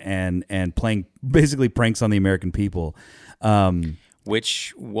Kaufman and playing basically pranks on the American people,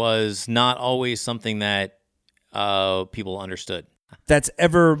 which was not always something that people understood. That's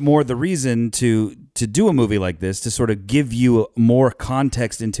ever more the reason to do a movie like this, to sort of give you more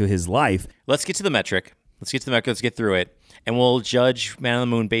context into his life. Let's get to the metric. Let's get through it. And we'll judge Man on the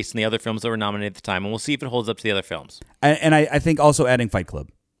Moon based on the other films that were nominated at the time, and we'll see if it holds up to the other films. And I think also adding Fight Club.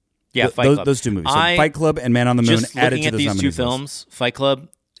 Yeah, Fight Club. Those two movies. So Fight Club and Man on the Moon just added looking to at those these two films, Fight Club,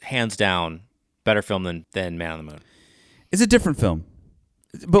 hands down, better film than Man on the Moon. It's a different film.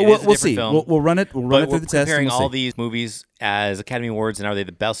 But we'll see. We'll run it. We'll run it through the test. We're comparing all these movies as Academy Awards, and are they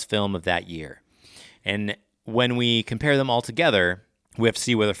the best film of that year? And when we compare them all together, we have to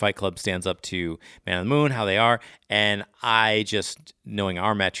see whether Fight Club stands up to Man on the Moon, how they are. And I just, knowing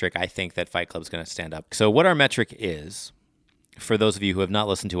our metric, I think that Fight Club is going to stand up. So what our metric is, for those of you who have not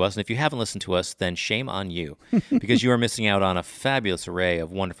listened to us, and if you haven't listened to us, then shame on you, because you are missing out on a fabulous array of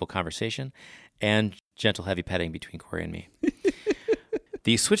wonderful conversation and gentle, heavy petting between Corey and me.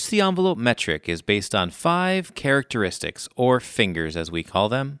 The Switch the Envelope metric is based on 5 characteristics, or fingers as we call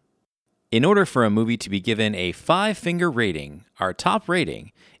them. In order for a movie to be given a 5-finger rating, our top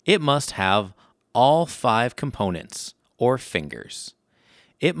rating, it must have all 5 components, or fingers.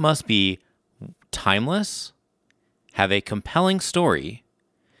 It must be timeless, have a compelling story,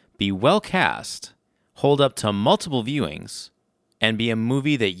 be well cast, hold up to multiple viewings, and be a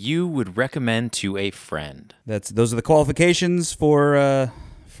movie that you would recommend to a friend. Those are the qualifications for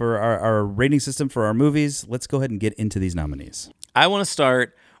our rating system for our movies. Let's go ahead and get into these nominees. I want to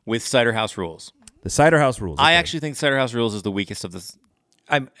start with Cider House Rules. The Cider House Rules. Okay. I actually think Cider House Rules is the weakest of this.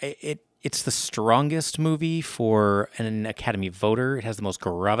 It's the strongest movie for an Academy voter. It has the most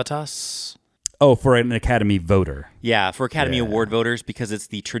gravitas. Oh, for an Academy voter. Yeah, for Academy Award voters, because it's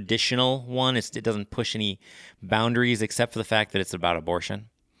the traditional one. It doesn't push any boundaries except for the fact that it's about abortion.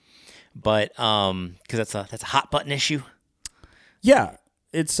 But because that's a hot button issue. Yeah,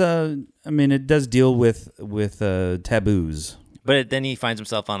 it's it does deal with taboos. But then he finds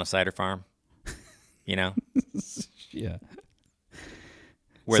himself on a cider farm, Yeah.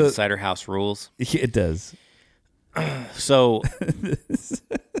 Where the cider house rules. It does. So,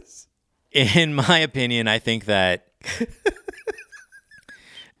 in my opinion, I think that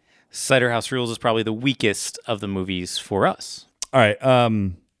Cider House Rules is probably the weakest of the movies for us. All right.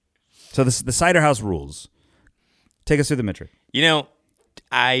 So the Cider House Rules. Take us through the metric.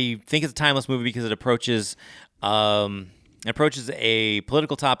 I think it's a timeless movie because it approaches a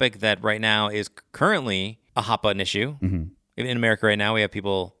political topic that right now is currently a hot button issue. Mm-hmm. In America right now, we have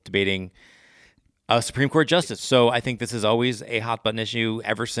people debating a Supreme Court justice. So I think this is always a hot button issue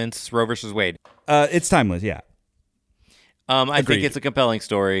ever since Roe versus Wade. It's timeless, yeah. I think it's a compelling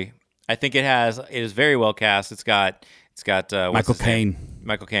story. I think it is very well cast. It's got Michael Caine.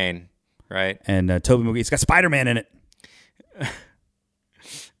 Michael Caine, right? And Tobey Maguire. It's got Spider-Man in it.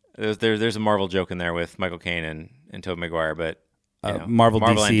 There's a Marvel joke in there with Michael Caine and Tobey Maguire, but Marvel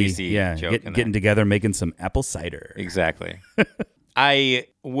DC, and DC yeah, joke getting together, making some apple cider. Exactly. I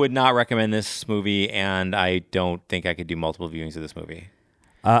would not recommend this movie, and I don't think I could do multiple viewings of this movie.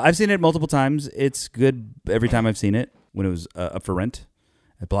 I've seen it multiple times. It's good every time I've seen it. When it was up for rent,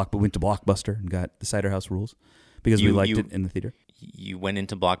 went to Blockbuster and got the Cider House Rules because we liked it in the theater. You went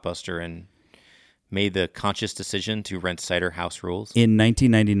into Blockbuster and made the conscious decision to rent Cider House Rules? In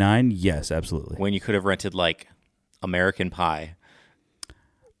 1999, yes, absolutely. When you could have rented, like, American Pie.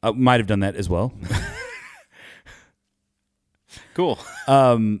 Might have done that as well. Cool.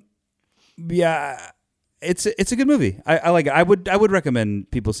 Yeah, it's a good movie. I like it. I would recommend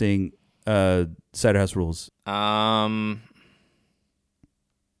people seeing Cider House Rules. 4.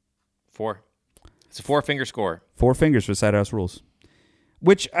 It's a 4-finger score. 4 fingers for Cider House Rules,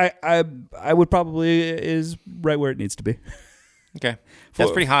 which I would probably is right where it needs to be. Okay,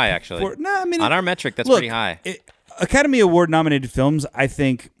 that's pretty high, actually. On our metric, that's pretty high. Academy Award nominated films, I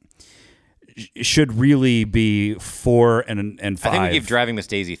think, should really be 4 and 5. I think we gave Driving Miss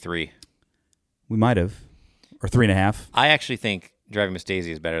Daisy 3. We might have, or 3.5. I actually think Driving Miss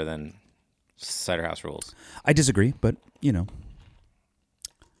Daisy is better than Cider House Rules. I disagree, but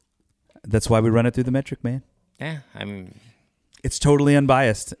that's why we run it through the metric, man. Yeah, I mean, it's totally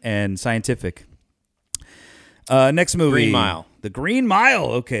unbiased and scientific. Next movie, Green Mile. The Green Mile.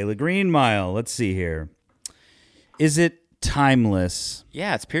 Okay, The Green Mile. Let's see here. Is it timeless?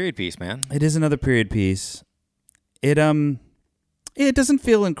 Yeah, it's period piece, man. It is another period piece. It doesn't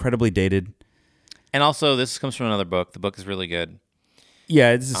feel incredibly dated. And also, this comes from another book. The book is really good.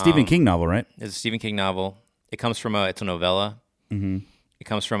 Yeah, it's a Stephen King novel, right? It's a Stephen King novel. It comes from it's a novella. Mm-hmm. It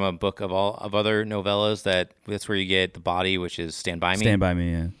comes from a book of other novellas that's where you get The Body, which is Stand By Me. Stand By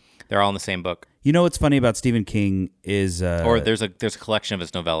Me, yeah. They're all in the same book. You know what's funny about Stephen King is... or there's a collection of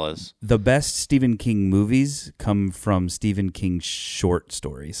his novellas. The best Stephen King movies come from Stephen King short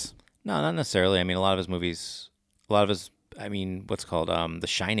stories. No, not necessarily. I mean, a lot of his movies... what's called... The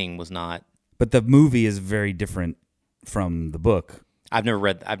Shining was not... But the movie is very different from the book. I've never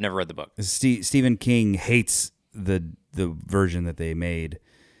read the book. Stephen King hates the version that they made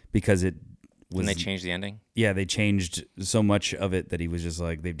because it was... And they changed the ending? Yeah, they changed so much of it that he was just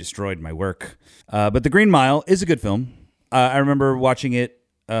like, they've destroyed my work. But The Green Mile is a good film. I remember watching it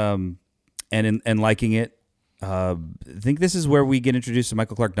and liking it. I think this is where we get introduced to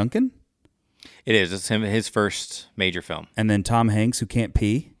Michael Clark Duncan. It is. It's his first major film. And then Tom Hanks, who can't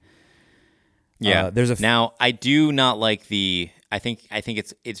pee. Yeah. Now, I do not like the... I think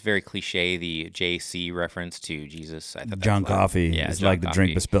it's very cliche, the JC reference to Jesus. I thought John Coffey. Yeah, it's John like Coffey. The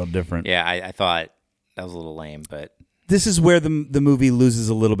drink but spelled different. Yeah, I thought that was a little lame, but... This is where the movie loses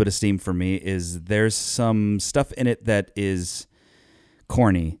a little bit of steam for me, is there's some stuff in it that is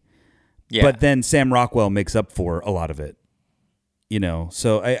corny. Yeah. But then Sam Rockwell makes up for a lot of it.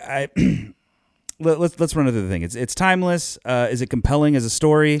 So I let's run through the thing. It's timeless. Is it compelling as a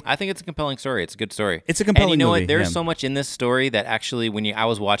story? I think it's a compelling story. It's a good story. It's a compelling movie. And you know movie, what? There's so much in this story that actually, when I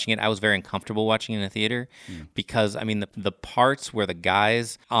was watching it, I was very uncomfortable watching it in a theater because, I mean, the parts where the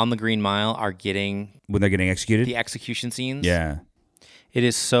guys on the Green Mile are getting... When they're getting executed? The execution scenes. Yeah. It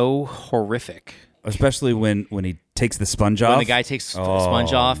is so horrific. Especially when he takes the sponge off. When the guy takes the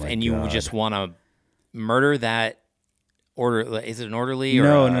sponge off and you just want to murder that is it an orderly?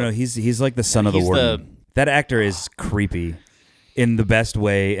 No. He's like the son of the warden. That actor is creepy in the best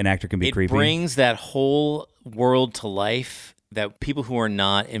way an actor can be creepy. It brings that whole world to life that people who are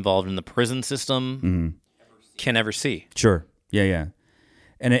not involved in the prison system can never see. Sure. Yeah.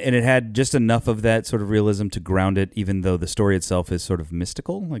 And it had just enough of that sort of realism to ground it, even though the story itself is sort of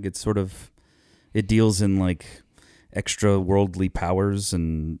mystical. Like it deals in like extra worldly powers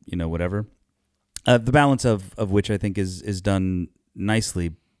and whatever. The balance of which I think is done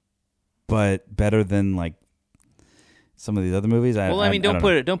nicely, but better than like some of these other movies. Don't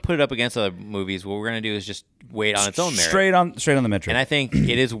put it up against other movies. What we're gonna do is just wait on its own merit. Straight on the metric. And I think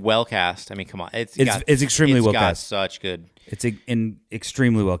it is well cast. I mean, come on, it's extremely well cast. Such good. It's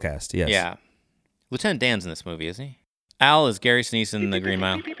extremely well cast. Yes. Yeah. Lieutenant Dan's in this movie, isn't he? Al is Gary Sinise in The Green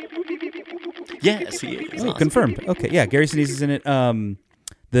Mile. Yes, he is. Awesome. Confirmed. Okay, yeah, Gary Sinise is in it.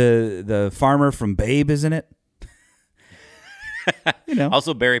 The farmer from Babe is in it.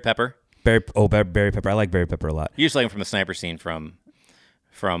 Also Barry Pepper. Barry Pepper. I like Barry Pepper a lot. You just like him from the sniper scene from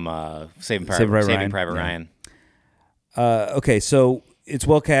Saving Private Ryan. Okay, so it's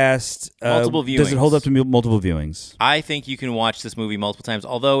well cast. Multiple viewings. Does it hold up to multiple viewings? I think you can watch this movie multiple times,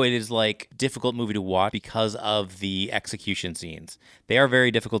 although it is like difficult movie to watch because of the execution scenes. They are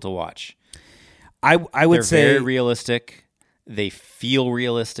very difficult to watch. I would say they're very realistic. They feel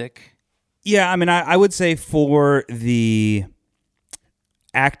realistic. Yeah, I mean, I would say for the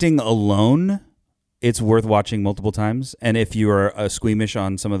acting alone, it's worth watching multiple times. And if you are squeamish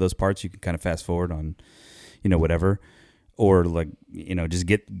on some of those parts, you can kind of fast forward on, whatever. Or like, just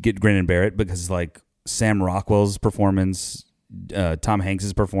get grin and bear it, because like Sam Rockwell's performance, Tom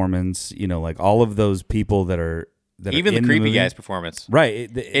Hanks's performance, like all of those people that are even the creepy guy's performance, right?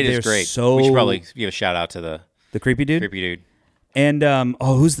 It is great. So we should probably give a shout out to the creepy dude. Creepy dude. And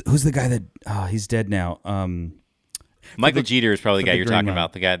who's the guy that he's dead now? Michael Jeter is probably the guy you're talking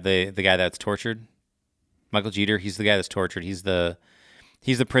about. The guy that's tortured. Michael Jeter. He's the guy that's tortured. He's the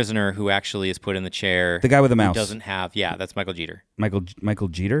prisoner who actually is put in the chair. The guy with the mouse doesn't have. Yeah, that's Michael Jeter. Michael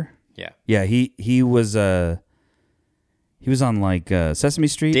Jeter. Yeah. Yeah. He was He was on like Sesame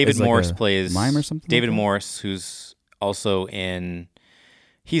Street. David like Morse plays mime or something. David like Morse, who's also in.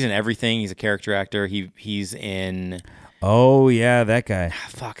 He's in everything. He's a character actor. He's in. Oh yeah, that guy.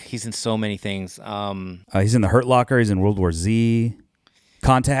 Fuck, he's in so many things. He's in The Hurt Locker. He's in World War Z.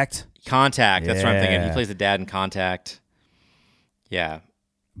 Contact. Contact. That's what I'm thinking. He Yeah. plays the dad in Contact. Yeah.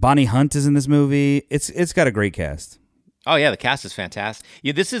 Bonnie Hunt is in this movie. It's got a great cast. Oh yeah, the cast is fantastic.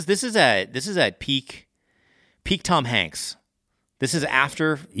 Yeah, this is at peak Tom Hanks. This is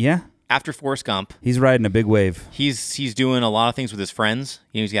after Forrest Gump. He's riding a big wave. He's doing a lot of things with his friends.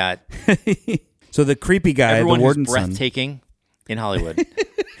 He's got So the creepy guy, everyone the warden's who's breathtaking in Hollywood.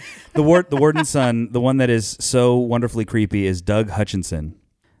 the warden's son, the one that is so wonderfully creepy, is Doug Hutchinson.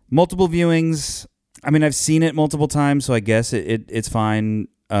 Multiple viewings. I mean, I've seen it multiple times, so I guess it's fine.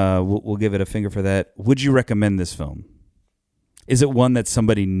 We'll give it a finger for that. Would you recommend this film? Is it one that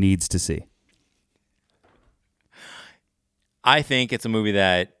somebody needs to see? I think it's a movie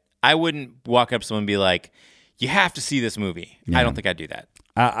that I wouldn't walk up to someone and be like, "You have to see this movie." Yeah. I don't think I'd do that.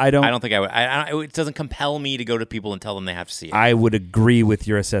 I don't think I would. It doesn't compel me to go to people and tell them they have to see it. I would agree with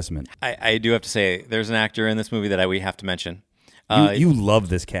your assessment. I do have to say, there's an actor in this movie that we have to mention. You love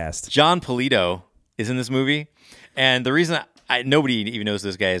this cast. John Polito is in this movie, and the reason nobody even knows who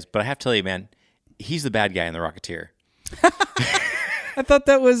this guy is, but I have to tell you, man, he's the bad guy in The Rocketeer. I thought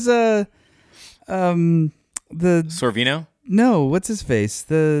that was the Sorvino? No, what's his face?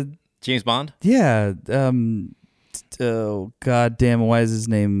 The James Bond? Yeah. Oh god damn! Why is his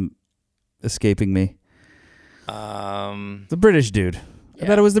name escaping me? The British dude. I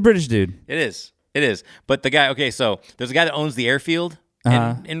thought it was the British dude. It is. But the guy. Okay, so there's a guy that owns the airfield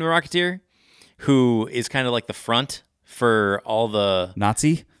in The Rocketeer, who is kind of like the front for all the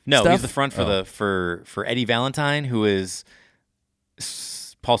Nazi. No, stuff? he's the front for the for Eddie Valentine, who is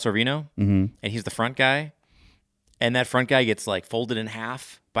Paul Sorvino, and he's the front guy. And that front guy gets like folded in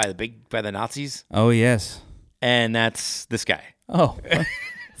half by the Nazis. Oh yes. And that's this guy. Oh,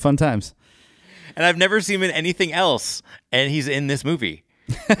 fun times. And I've never seen him in anything else, and he's in this movie.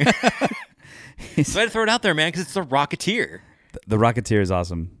 So I had to throw it out there, man, because it's The Rocketeer. The Rocketeer is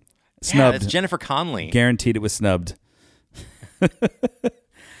awesome. Snubbed. Yeah, that's Jennifer Connelly. Guaranteed it was snubbed.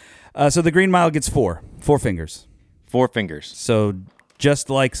 So the Green Mile gets 4 fingers. 4 fingers. So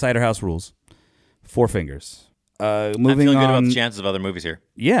just like Cider House Rules, 4 fingers. I'm Moving feeling on, good about the chances of other movies here.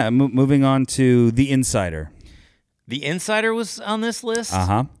 Yeah, moving on to The Insider. The Insider was on this list?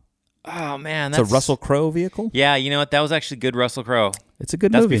 Uh-huh. Oh, man. It's a Russell Crowe vehicle? Yeah, you know what? That was actually good Russell Crowe. It's a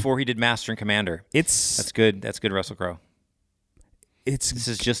good movie. That's before he did Master and Commander. That's good. That's good Russell Crowe. This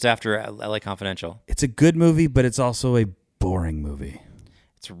is just after L.A. Confidential. It's a good movie, but it's also a boring movie.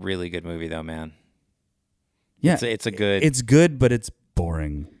 It's a really good movie, though, man. Yeah. It's a good... It's good, but it's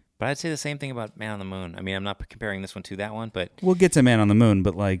boring. But I'd say the same thing about Man on the Moon. I mean, I'm not comparing this one to that one, but we'll get to Man on the Moon.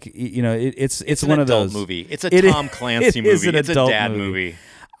 But like, you know, it's one of those movie. It's a Tom Clancy movie. It's a dad movie.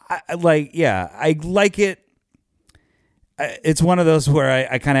 I like it. It's one of those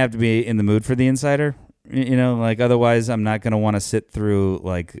where I kind of have to be in the mood for The Insider. You know, like otherwise I'm not going to want to sit through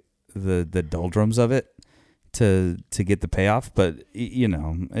like the doldrums of it to get the payoff. But you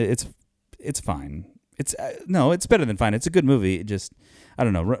know, it's fine. It's better than fine. It's a good movie. It just, I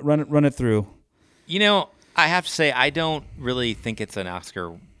don't know, run it through. You know, I have to say I don't really think it's an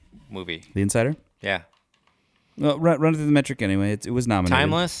Oscar movie. The Insider? Yeah. Well, run it through the metric anyway. It was nominated.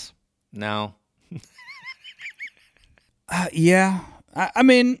 Timeless? No. Yeah. I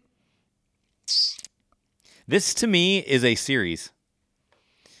mean, this to me is a series.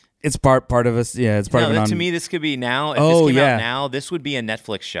 It's part of us. Yeah, it's part of it. To me, this could be now. If this came out now, this would be a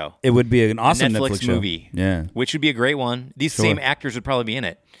Netflix show. It would be an awesome Netflix movie. Show. Yeah, which would be a great one. These same actors would probably be in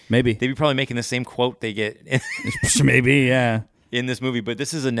it. Maybe they'd be probably making the same quote they get. Maybe, yeah. In this movie, but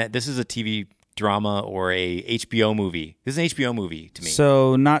this is a TV drama or a HBO movie. This is an HBO movie to me.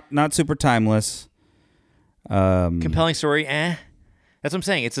 So not super timeless. Compelling story, That's what I'm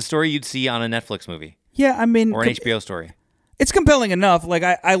saying. It's a story you'd see on a Netflix movie. Yeah, I mean, or an HBO story. It's compelling enough. Like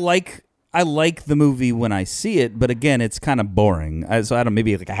I like the movie when I see it, but again, it's kind of boring. So I don't,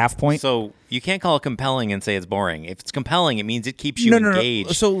 maybe like a half point. So you can't call it compelling and say it's boring. If it's compelling, it means it keeps you engaged.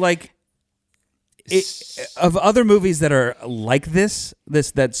 No. So like, of other movies that are like this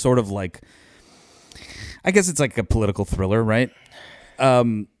that sort of like, I guess it's like a political thriller, right?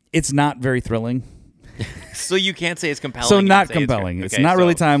 It's not very thrilling. So you can't say it's compelling. So not compelling. It's not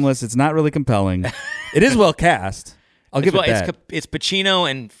really timeless. It's not really compelling. It is well cast. I'll give it that. It's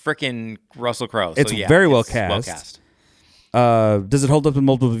Pacino and frickin' Russell Crowe. It's very well cast. Does it hold up in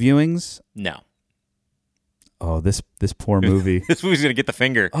multiple viewings? No. Oh, this poor movie. This movie's gonna get the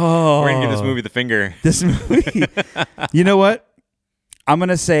finger. Oh, we're gonna give this movie the finger. This movie. You know what? I'm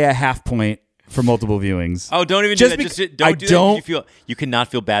gonna say a half point for multiple viewings. Oh, don't even do that. Just don't do that. You cannot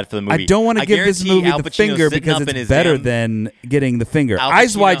feel bad for the movie. I don't want to give this movie the finger because it's better than getting the finger.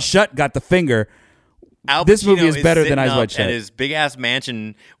 Eyes Wide Shut got the finger. This movie is better than Eyes Wide Shut. At his big ass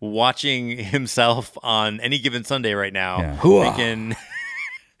mansion, watching himself on any given Sunday right now, thinking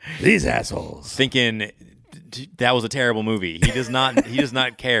these assholes. Thinking that was a terrible movie. He does not. He does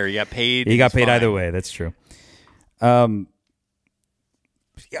not care. He got paid. He got paid either way. That's true. But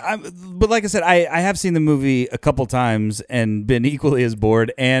like I said, I have seen the movie a couple times and been equally as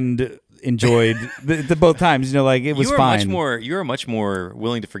bored and enjoyed the both times. You know, like it was fine. You are much more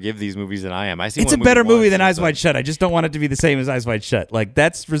willing to forgive these movies than I am. It's a better movie than Eyes Wide Shut. I just don't want it to be the same as Eyes Wide Shut. Like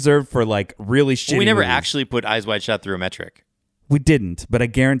that's reserved for like really shitty. We never movies. actually put Eyes Wide Shut through a metric. We didn't, but I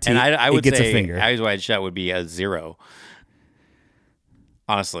guarantee I would it gets say a finger. Eyes Wide Shut would be a 0.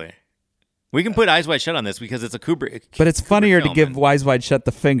 Honestly. We can put Eyes Wide Shut on this because it's a Kubrick. But it's funnier to give Eyes Wide Shut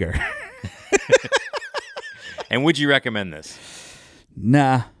the finger. And would you recommend this?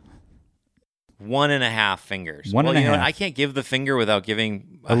 Nah. 1.5 fingers. 1.5. You know what? I can't give the finger without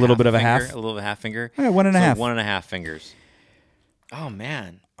giving a little bit of a half. A little bit of a half finger. All right, 1.5. 1.5 fingers. Oh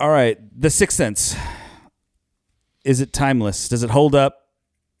man. All right, The Sixth Sense. Is it timeless? Does it hold up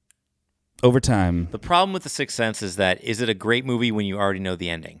over time? The problem with The Sixth Sense is it a great movie when you already know the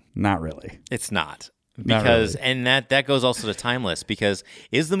ending? Not really. It's not. Because not really. And that goes also to timeless because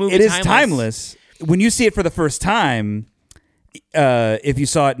is the movie timeless? It is timeless. When you see it for the first time, if you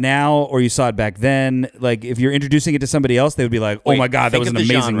saw it now or you saw it back then, like if you're introducing it to somebody else, they would be like, "Oh my god, that was an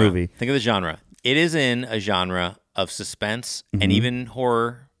amazing movie." Think of the genre. It is in a genre of suspense and even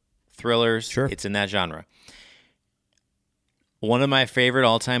horror thrillers. Sure. It's in that genre. One of my favorite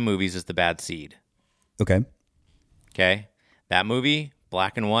all-time movies is The Bad Seed. Okay. That movie,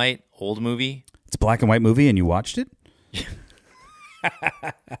 black and white, old movie. It's a black and white movie and you watched it?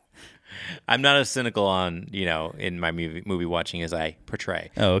 I'm not as cynical on, in my movie watching as I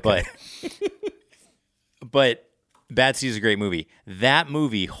portray. Oh, okay. But Bad Seed is a great movie. That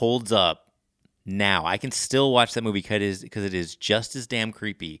movie holds up now. I can still watch that movie because it is just as damn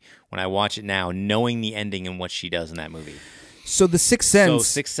creepy when I watch it now, knowing the ending and what she does in that movie. So The Sixth Sense. So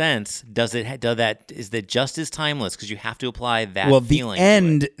Sixth Sense is that just as timeless because you have to apply that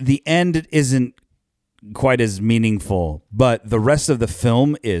feeling. The end isn't quite as meaningful, but the rest of the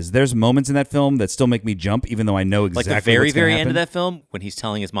film is. There's moments in that film that still make me jump, even though I know exactly like the very, what's gonna very happen. end of that film when he's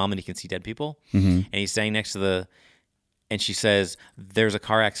telling his mom that he can see dead people, and he's standing next to and she says, "There's a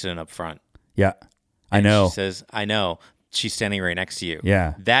car accident up front." Yeah, I know. She says, "I know." She's standing right next to you.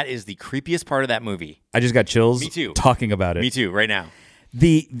 Yeah. That is the creepiest part of that movie. I just got chills. Me too. Talking about it. Me too. Right now.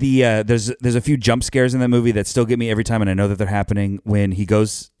 There's a few jump scares in that movie that still get me every time, and I know that they're happening when he's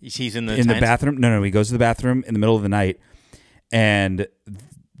in the bathroom. No, he goes to the bathroom in the middle of the night, and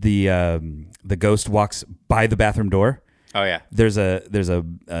the ghost walks by the bathroom door. Oh yeah. There's a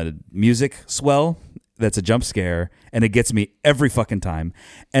music swell that's a jump scare, and it gets me every fucking time.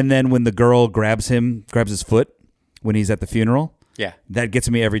 And then when the girl grabs his foot when he's at the funeral, yeah, that gets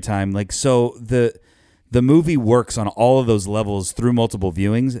me every time. Like, so the movie works on all of those levels through multiple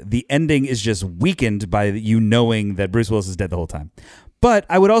viewings. The ending is just weakened by you knowing that Bruce Willis is dead the whole time. But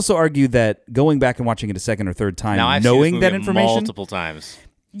I would also argue that going back and watching it a second or third time, now, I've knowing seen this that movie information multiple times.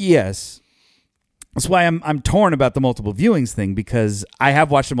 Yes. That's why I'm torn about the multiple viewings thing, because I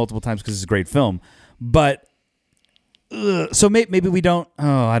have watched it multiple times because it's a great film. But so maybe we don't.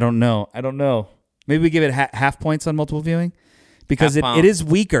 Oh, I don't know. Maybe we give it half points on multiple viewing because it is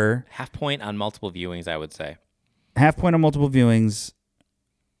weaker. Half point on multiple viewings, I would say. Half point on multiple viewings,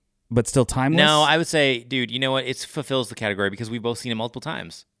 but still timeless? No, I would say, dude, you know what? It fulfills the category because we've both seen it multiple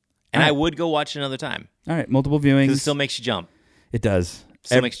times. And I would go watch it another time. All right, multiple viewings. Because it still makes you jump. It does.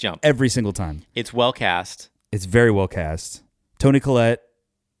 Still makes you jump. Every single time. It's well cast. It's very well cast. Toni Collette,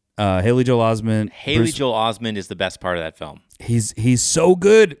 Haley Joel Osment. Joel Osment is the best part of that film. He's so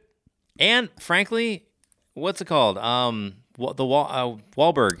good. And frankly, what's it called? Wahlberg.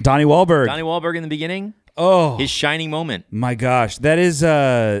 Donnie Wahlberg. Donnie Wahlberg in the beginning. Oh, his shining moment. My gosh, that is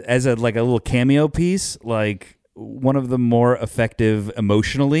as a little cameo piece, like one of the more effective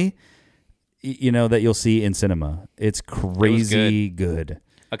emotionally, that you'll see in cinema. It's crazy good.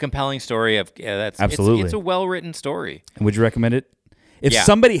 A compelling story of absolutely. It's a well written story. And would you recommend it? If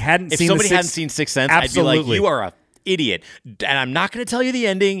somebody hadn't seen Sixth Sense, absolutely. I'd be like, you are a idiot, and I'm not going to tell you the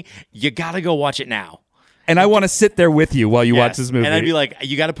ending. You got to go watch it now. And I want to sit there with you while you watch this movie. And I'd be like,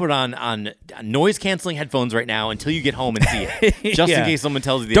 you got to put on noise canceling headphones right now until you get home and see it, just in case someone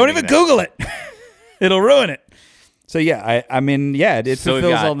tells you the Don't ending. even Google it. It'll ruin it. So yeah, I mean, yeah, it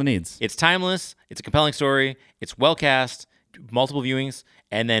fulfills all the needs. It's timeless. It's a compelling story. It's well cast. Multiple viewings.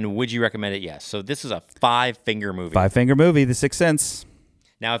 And then would you recommend it? Yes. So this is a 5-finger movie. 5-finger movie, The Sixth Sense.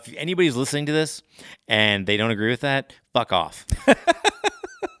 Now, if anybody's listening to this and they don't agree with that, fuck off.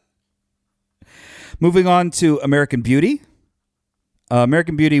 Moving on to American Beauty.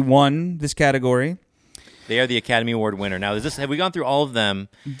 American Beauty won this category. They are the Academy Award winner. Now, have we gone through all of them?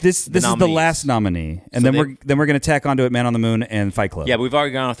 This is the last nominee, and so then we're going to tack onto it Man on the Moon and Fight Club. Yeah, but we've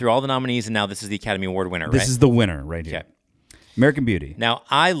already gone through all the nominees, and now this is the Academy Award winner. This is the winner right here. Okay. American Beauty. Now,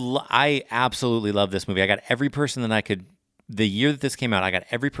 I absolutely love this movie. I got every person that I could. The year that this came out, I got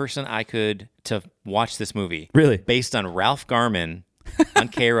every person I could to watch this movie. Really? Based on Ralph Garman on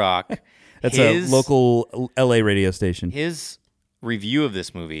K-Rock. That's a local LA radio station. His review of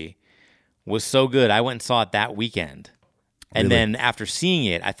this movie was so good. I went and saw it that weekend. And then after seeing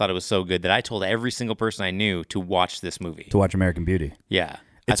it, I thought it was so good that I told every single person I knew to watch this movie. To watch American Beauty. Yeah.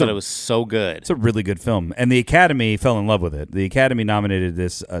 I thought it was so good. It's a really good film. And the Academy fell in love with it. The Academy nominated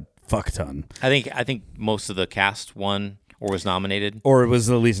this a fuck ton. I think most of the cast won or was nominated. Or it was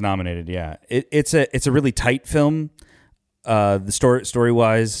at least nominated, yeah. It's a really tight film. The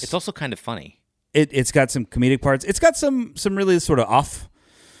story-wise. It's also kind of funny. It's got some comedic parts. It's got some really sort of off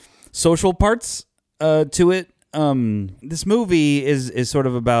social parts to it. This movie is sort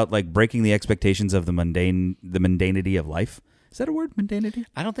of about like breaking the expectations of the mundanity of life. Is that a word? Mundanity?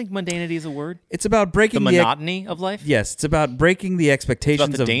 I don't think mundanity is a word. It's about breaking the monotony of life. Yes, it's about breaking the expectations.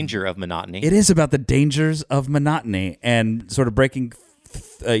 It's about the danger of monotony. It is about the dangers of monotony and sort of breaking,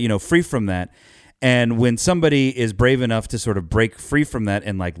 free from that. And when somebody is brave enough to sort of break free from that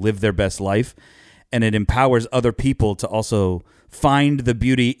and like live their best life, and it empowers other people to also find the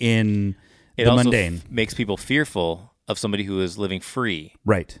beauty in the mundane. It also makes people fearful of somebody who is living free.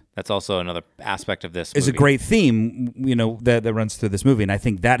 Right. That's also another aspect of this movie. It's a great theme, that runs through this movie, and I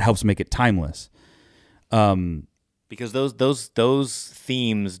think that helps make it timeless. Because those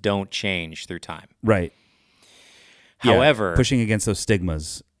themes don't change through time. Right. However, pushing against those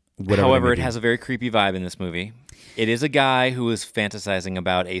stigmas. However, it has a very creepy vibe in this movie. It is a guy who is fantasizing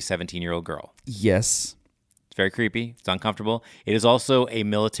about a 17-year-old girl. Yes. It's very creepy. It's uncomfortable. It is also a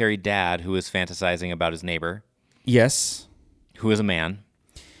military dad who is fantasizing about his neighbor. Yes. Who is a man.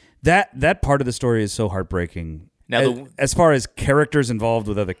 That part of the story is so heartbreaking. Now, as far as characters involved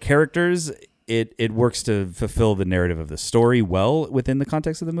with other characters, it works to fulfill the narrative of the story well within the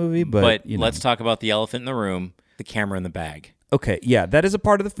context of the movie. But let's talk about the elephant in the room, the camera in the bag. Okay, yeah, that is a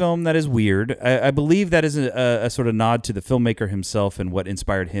part of the film that is weird. I believe that is a sort of nod to the filmmaker himself and what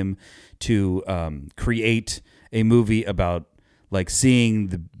inspired him to create a movie about like seeing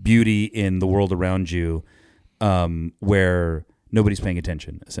the beauty in the world around you, where nobody's paying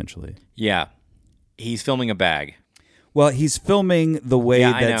attention, essentially. Yeah, he's filming a bag. Well, he's filming the way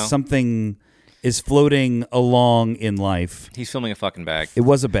that something is floating along in life. He's filming a fucking bag. It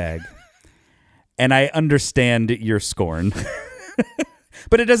was a bag. And I understand your scorn.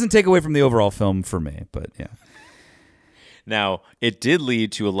 But it doesn't take away from the overall film for me. But yeah. Now, it did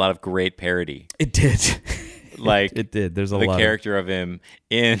lead to a lot of great parody. It did. Like it did. There's a lot. The character of him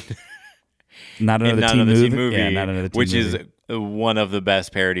in Not Another Teen Movie. Yeah, Not Another Teen Which movie. Is one of the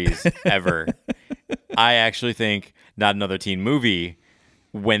best parodies ever. I actually think Not Another Teen Movie,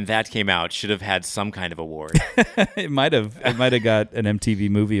 when that came out, should have had some kind of award. It might have got an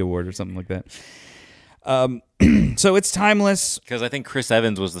MTV Movie Award or something like that. So it's timeless. Because I think Chris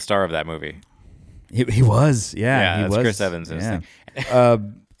Evans was the star of that movie. He was, yeah. He was. Chris Evans. Yeah.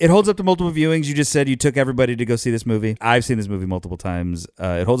 It holds up to multiple viewings. You just said you took everybody to go see this movie. I've seen this movie multiple times.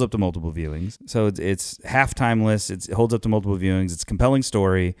 It holds up to multiple viewings. So it's half timeless. It holds up to multiple viewings. It's a compelling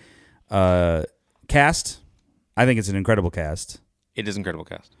story. Cast, I think it's an incredible cast. It is an incredible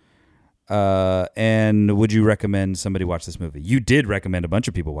cast. And would you recommend somebody watch this movie? You did recommend a bunch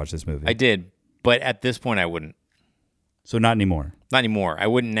of people watch this movie. I did, but at this point I wouldn't. So not anymore? Not anymore. I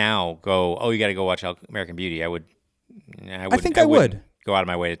wouldn't now go, you got to go watch American Beauty. I would go out of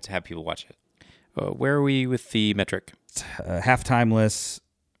my way to have people watch it. Where are we with the metric? Half timeless.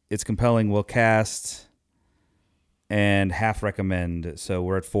 It's compelling, well cast, and half recommend. So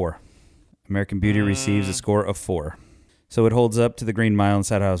we're at 4. American Beauty receives a score of 4. So it holds up to the Green Mile and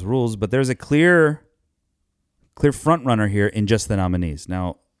Side House Rules, but there's a clear front runner here in just the nominees.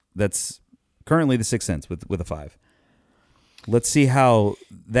 Now, that's currently The Sixth Sense with a 5. Let's see how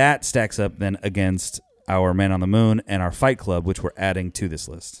that stacks up then against our Man on the Moon and our Fight Club, which we're adding to this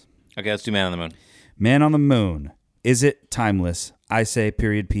list. Okay, let's do Man on the Moon. Man on the Moon. Is it timeless? I say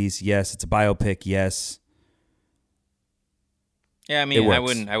period piece, yes. It's a biopic, yes. Yeah, I mean, I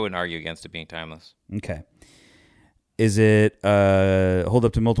wouldn't argue against it being timeless. Okay. Is it hold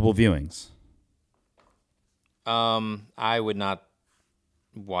up to multiple viewings? I would not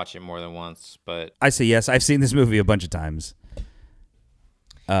watch it more than once, but I say yes. I've seen this movie a bunch of times.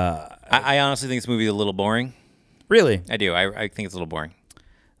 I honestly think this movie is a little boring. Really? I do. I think it's a little boring.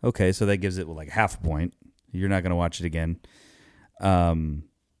 Okay, so that gives it like half a point. You're not going to watch it again.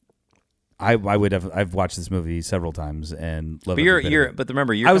 I would have. I've watched this movie several times and love it. But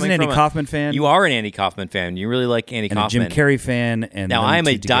remember, I was an Andy Kaufman fan. You are an Andy Kaufman fan. You really like Andy Kaufman. A Jim Carrey fan. And now I am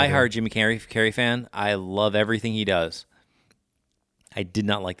a diehard Jim Carrey fan. I love everything he does. I did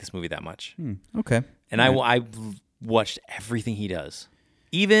not like this movie that much. Okay. And I watched everything he does,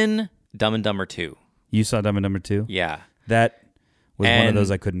 even Dumb and Dumber 2. You saw Dumb and Dumber 2? Yeah. That was one of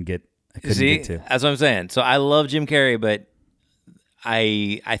those I couldn't get. Get to. That's what I'm saying. So I love Jim Carrey, but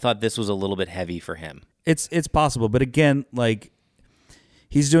I thought this was a little bit heavy for him. It's possible, but again, like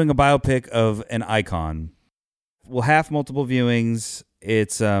he's doing a biopic of an icon. Will have multiple viewings.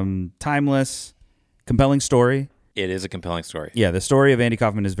 It's timeless, compelling story. It is a compelling story. Yeah, the story of Andy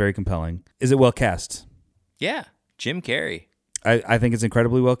Kaufman is very compelling. Is it well cast? Yeah, Jim Carrey. I think it's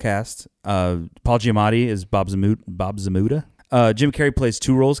incredibly well cast. Paul Giamatti is Bob Zamuda. Jim Carrey plays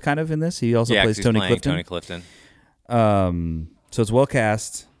two roles kind of in this. He also plays Tony Clifton. So it's well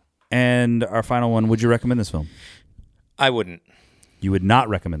cast. And our final one, would you recommend this film? I wouldn't. You would not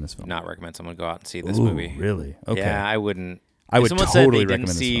recommend this film? Not recommend someone go out and see this movie. Really? Okay. Yeah, I wouldn't. I would someone totally said they recommend didn't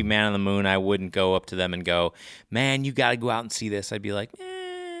this see film. Man on the Moon, I wouldn't go up to them and go, man, you got to go out and see this. I'd be like,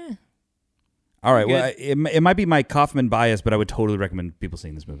 All right. Well, it might be my Kaufman bias, but I would totally recommend people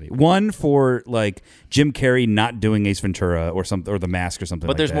seeing this movie. One, for like Jim Carrey not doing Ace Ventura or something, or The Mask or something.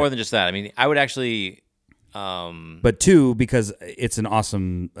 But there's more than just that. I mean, I would actually. But two, because it's an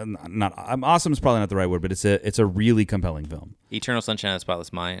awesome. Awesome is probably not the right word, but it's a really compelling film. Eternal Sunshine of the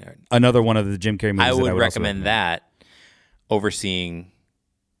Spotless Mind. Another one of the Jim Carrey movies. I would that recommend that over seeing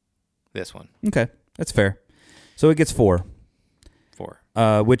this one. Okay, that's fair. So it gets 4.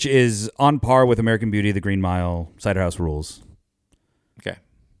 Which is on par with American Beauty, The Green Mile, Cider House Rules. Okay.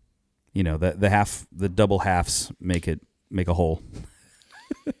 You know, the double halves make a whole.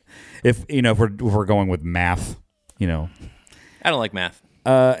 if we're going with math, I don't like math.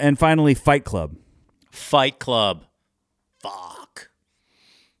 And finally, Fight Club. Fight Club. Fuck.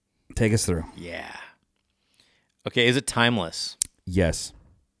 Take us through. Yeah. Okay, is it timeless? Yes.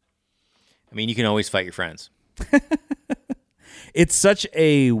 I mean, you can always fight your friends. It's such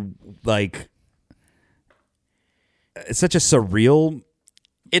a surreal.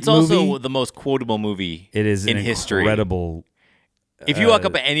 It's movie. Also the most quotable movie. It is in history. Incredible. If you walk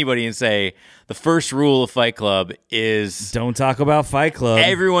up to anybody and say the first rule of Fight Club is don't talk about Fight Club,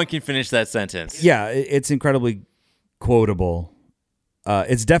 everyone can finish that sentence. Yeah, it's incredibly quotable.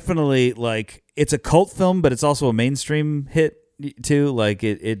 It's definitely it's a cult film, but it's also a mainstream hit too. Like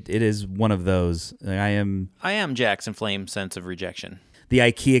it is one of those. I am Jackson Flame's sense of rejection. The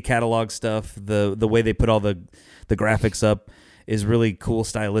IKEA catalog stuff, the way they put all the graphics up is really cool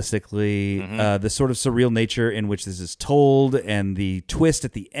stylistically. Mm-hmm. The sort of surreal nature in which this is told and the twist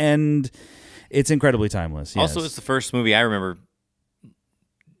at the end, it's incredibly timeless. Yes. Also, it's the first movie I remember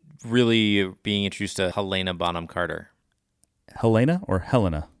really being introduced to Helena Bonham Carter. Helena or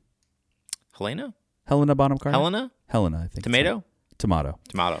Helena? Helena? Helena Bonham Carter? Helena, I think. Tomato? Tomato.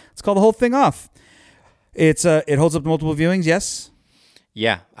 Let's call the whole thing off. It holds up to multiple viewings, yes?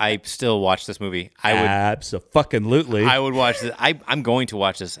 Yeah, I still watch this movie. Absolutely. I would watch this. I'm going to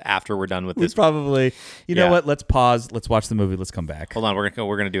watch this after we're done with this. Probably. You know what? Let's pause. Let's watch the movie. Let's come back. Hold on. We're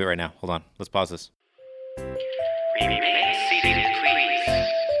gonna do it right now. Hold on. Let's pause this. Remain seated, please.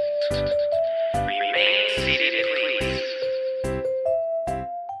 Remain seated, please.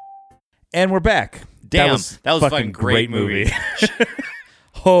 And we're back. Damn, that was a fucking great movie.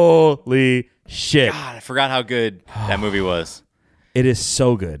 Holy shit. God, I forgot how good that movie was. It is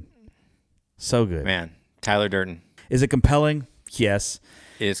so good. So good. Man, Tyler Durden. Is it compelling? Yes.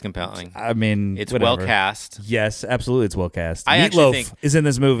 It is compelling. I mean, it's whatever. well cast. Yes, absolutely it's well cast. I Meatloaf is in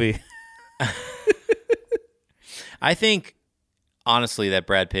this movie. I think, honestly, that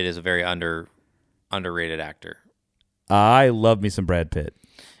Brad Pitt is a very underrated actor. I love me some Brad Pitt.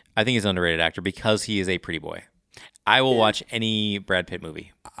 I think he's an underrated actor because he is a pretty boy. I will watch any Brad Pitt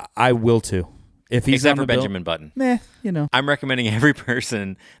movie. I will too. If he's except on for Benjamin Button. I'm recommending every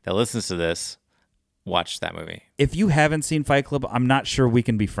person that listens to this watch that movie. If you haven't seen Fight Club, I'm not sure we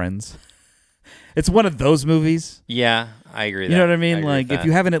can be friends. It's one of those movies. Yeah, I agree with that. You know what I mean? Like, if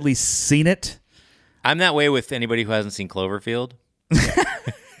you haven't at least seen it. I'm that way with anybody who hasn't seen Cloverfield.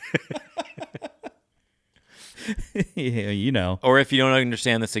 Yeah, Or if you don't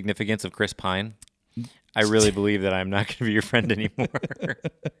understand the significance of Chris Pine. I really believe that I'm not going to be your friend anymore.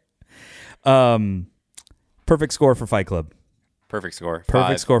 Perfect score for Fight Club. Perfect score. Perfect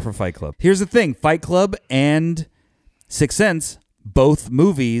 5. score for Fight Club. Here's the thing. Fight Club and Sixth Sense, both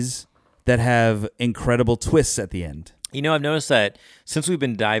movies that have incredible twists at the end. You know, I've noticed that since we've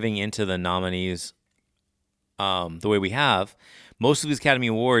been diving into the nominees the way we have, most of these Academy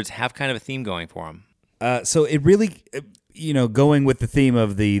Awards have kind of a theme going for them. So it really, going with the theme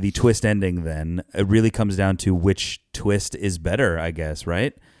of the twist ending, then it really comes down to which twist is better, I guess,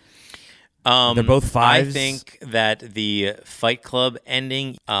 right? They're both fives. I think that the Fight Club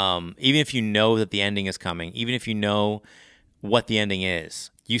ending, even if you know that the ending is coming, even if you know what the ending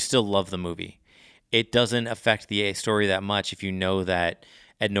is, you still love the movie. It doesn't affect the story that much if you know that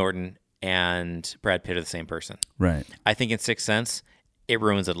Ed Norton and Brad Pitt are the same person. Right. I think in Sixth Sense, it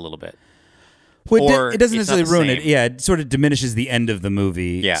ruins it a little bit. Well, it doesn't necessarily ruin it. Yeah, it sort of diminishes the end of the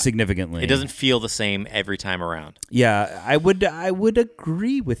movie significantly. It doesn't feel the same every time around. Yeah, I would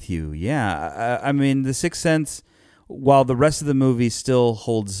agree with you. Yeah, I mean, The Sixth Sense, while the rest of the movie still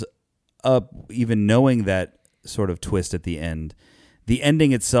holds up, even knowing that sort of twist at the end, the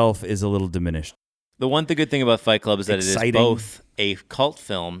ending itself is a little diminished. The one good thing about Fight Club is that it is both a cult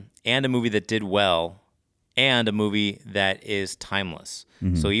film and a movie that did well, and a movie that is timeless.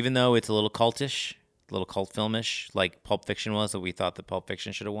 Mm-hmm. So even though it's a little cultish, a little cult filmish, like Pulp Fiction was, that we thought that Pulp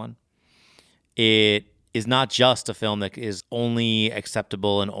Fiction should have won, it is not just a film that is only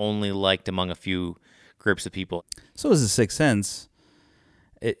acceptable and only liked among a few groups of people. So is The Sixth Sense.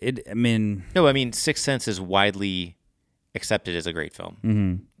 I mean, Sixth Sense is widely accepted as a great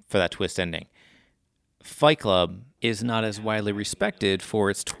film for that twist ending. Fight Club is not as widely respected for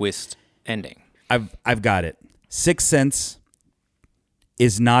its twist ending. I've got it. Sixth Sense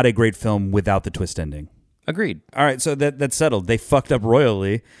is not a great film without the twist ending. Agreed. All right, so that's settled. They fucked up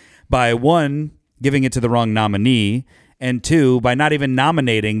royally by, one, giving it to the wrong nominee, and two, by not even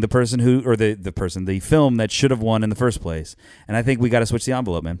nominating the person the film that should have won in the first place. And I think we got to switch the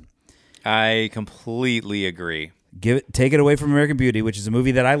envelope, man. I completely agree. Take it away from American Beauty, which is a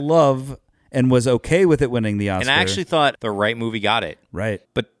movie that I love and was okay with it winning the Oscar. And I actually thought the right movie got it. Right.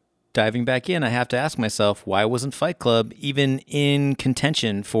 But diving back in, I have to ask myself, why wasn't Fight Club even in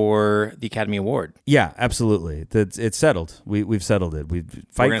contention for the Academy Award? Yeah, absolutely. It's settled. We've settled it. We're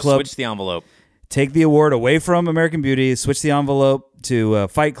going to switch the envelope. Take the award away from American Beauty, switch the envelope to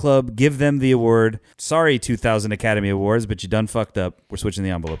Fight Club, give them the award. Sorry, 2000 Academy Awards, but you done fucked up. We're switching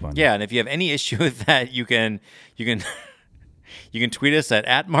the envelope on you. Yeah, and if you have any issue with that, you can tweet us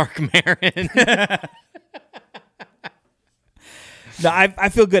at Mark Maron. No, I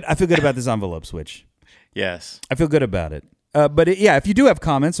feel good. I feel good about this envelope switch. Yes, I feel good about it. But if you do have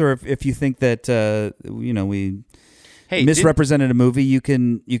comments, or if you think that we misrepresented a movie, you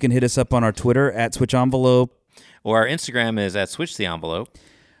can hit us up on our Twitter at Switch Envelope, or our Instagram is at Switch the Envelope,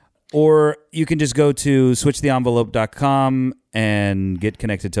 or you can just go to switchtheenvelope.com and get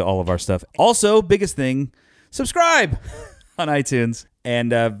connected to all of our stuff. Also, biggest thing, subscribe on iTunes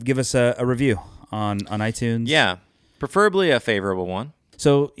and give us a review on iTunes. Yeah. Preferably a favorable one.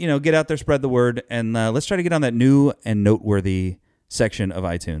 So, get out there, spread the word, and let's try to get on that new and noteworthy section of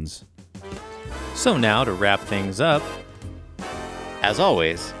iTunes. So now, to wrap things up, as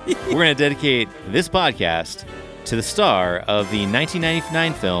always, we're going to dedicate this podcast to the star of the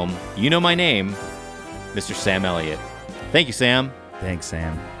 1999 film, You Know My Name, Mr. Sam Elliott. Thank you, Sam. Thanks,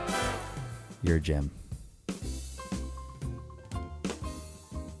 Sam. You're a gem.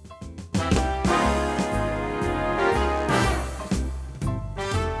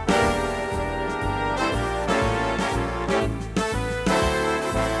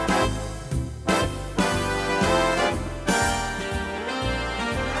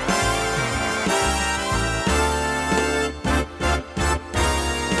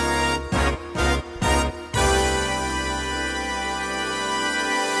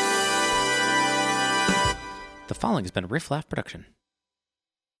 The following has been a Riff Laugh production.